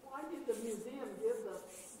 Why did the museum give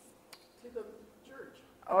to the church?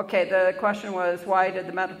 Okay, the question was, why did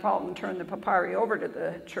the Metropolitan turn the papyri over to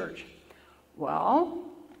the church? Well,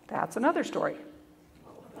 that's another story.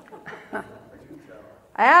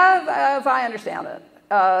 As I understand it,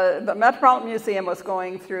 the Metropolitan Museum was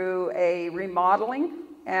going through a remodeling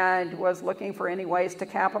and was looking for any ways to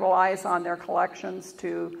capitalize on their collections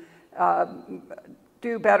to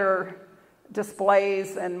do better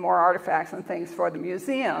displays and more artifacts and things for the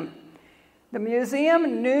museum. The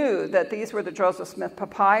museum knew that these were the Joseph Smith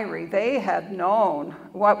papyri. They had known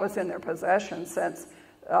what was in their possession since,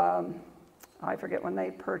 I forget when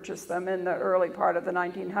they purchased them, in the early part of the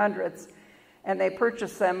 1900s. And they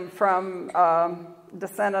purchased them from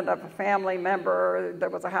descendant of a family member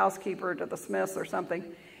that was a housekeeper to the Smiths or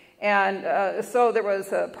something. And so there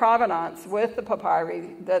was a provenance with the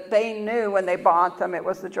papyri that they knew when they bought them it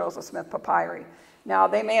was the Joseph Smith papyri. Now,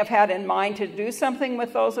 they may have had in mind to do something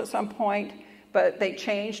with those at some point, but they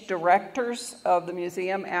changed directors of the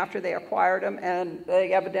museum after they acquired them, and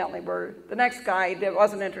they evidently were, the next guy that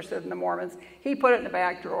wasn't interested in the Mormons, he put it in the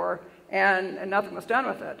back drawer, and nothing was done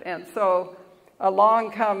with it. And so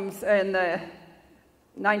along comes, in the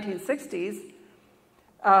 1960s,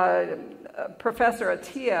 Professor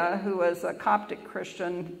Atiyah, who was a Coptic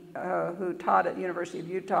Christian who taught at the University of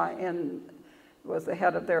Utah and was the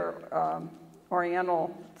head of their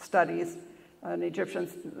Oriental studies and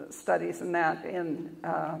Egyptian studies and that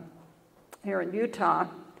here in Utah,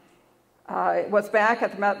 was back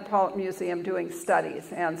at the Metropolitan Museum doing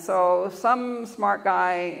studies. And so some smart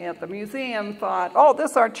guy at the museum thought, oh,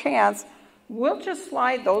 this is our chance. We'll just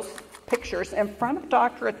slide those pictures in front of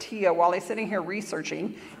Dr. Atiyah while he's sitting here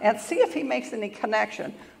researching and see if he makes any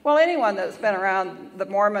connection. Well, anyone that's been around the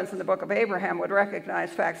Mormons and the Book of Abraham would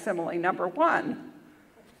recognize facsimile number 1.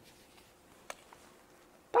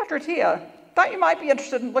 Dr. Atiyah, thought you might be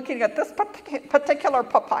interested in looking at this particular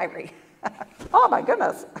papyri. Oh, my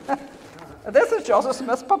goodness. This is Joseph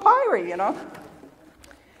Smith's papyri, you know.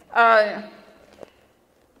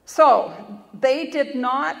 So they did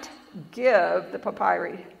not give the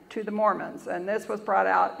papyri to the Mormons, and this was brought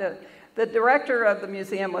out. The director of the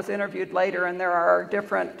museum was interviewed later, and there are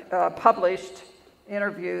different published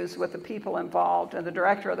interviews with the people involved, and the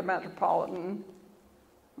director of the Metropolitan,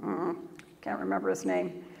 can't remember his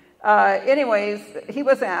name. Anyways, he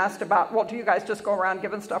was asked about, well, do you guys just go around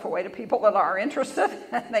giving stuff away to people that are interested?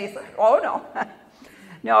 And they said, oh, no.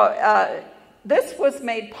 No, this was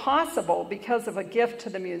made possible because of a gift to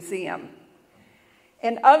the museum.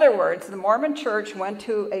 In other words, the Mormon Church went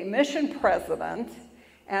to a mission president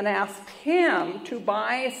and asked him to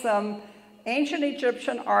buy some ancient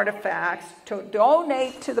Egyptian artifacts to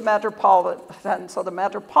donate to the Metropolitan, so the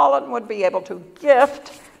Metropolitan would be able to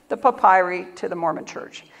gift the papyri to the Mormon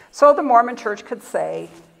Church. So the Mormon Church could say,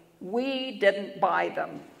 we didn't buy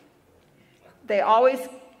them. They always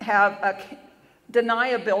have a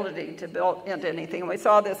deniability to build into anything. We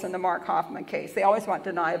saw this in the Mark Hoffman case. They always want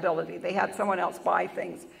deniability. They had someone else buy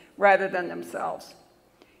things rather than themselves.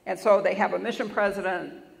 And so they have a mission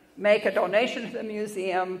president make a donation to the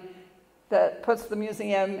museum that puts the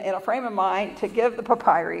museum in a frame of mind to give the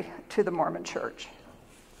papyri to the Mormon Church.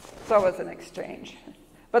 So it was an exchange.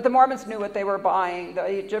 But the Mormons knew what they were buying.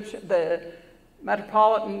 The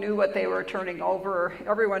Metropolitan knew what they were turning over.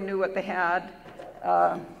 Everyone knew what they had.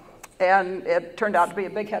 And it turned out to be a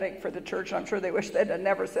big headache for the church. I'm sure they wish they'd have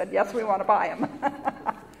never said, yes, we want to buy them.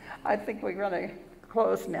 I think we're going to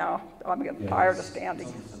close now. I'm getting tired of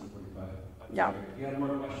standing. Yeah. If you have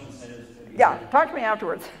more questions, Sandra, Yeah, talk to me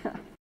afterwards.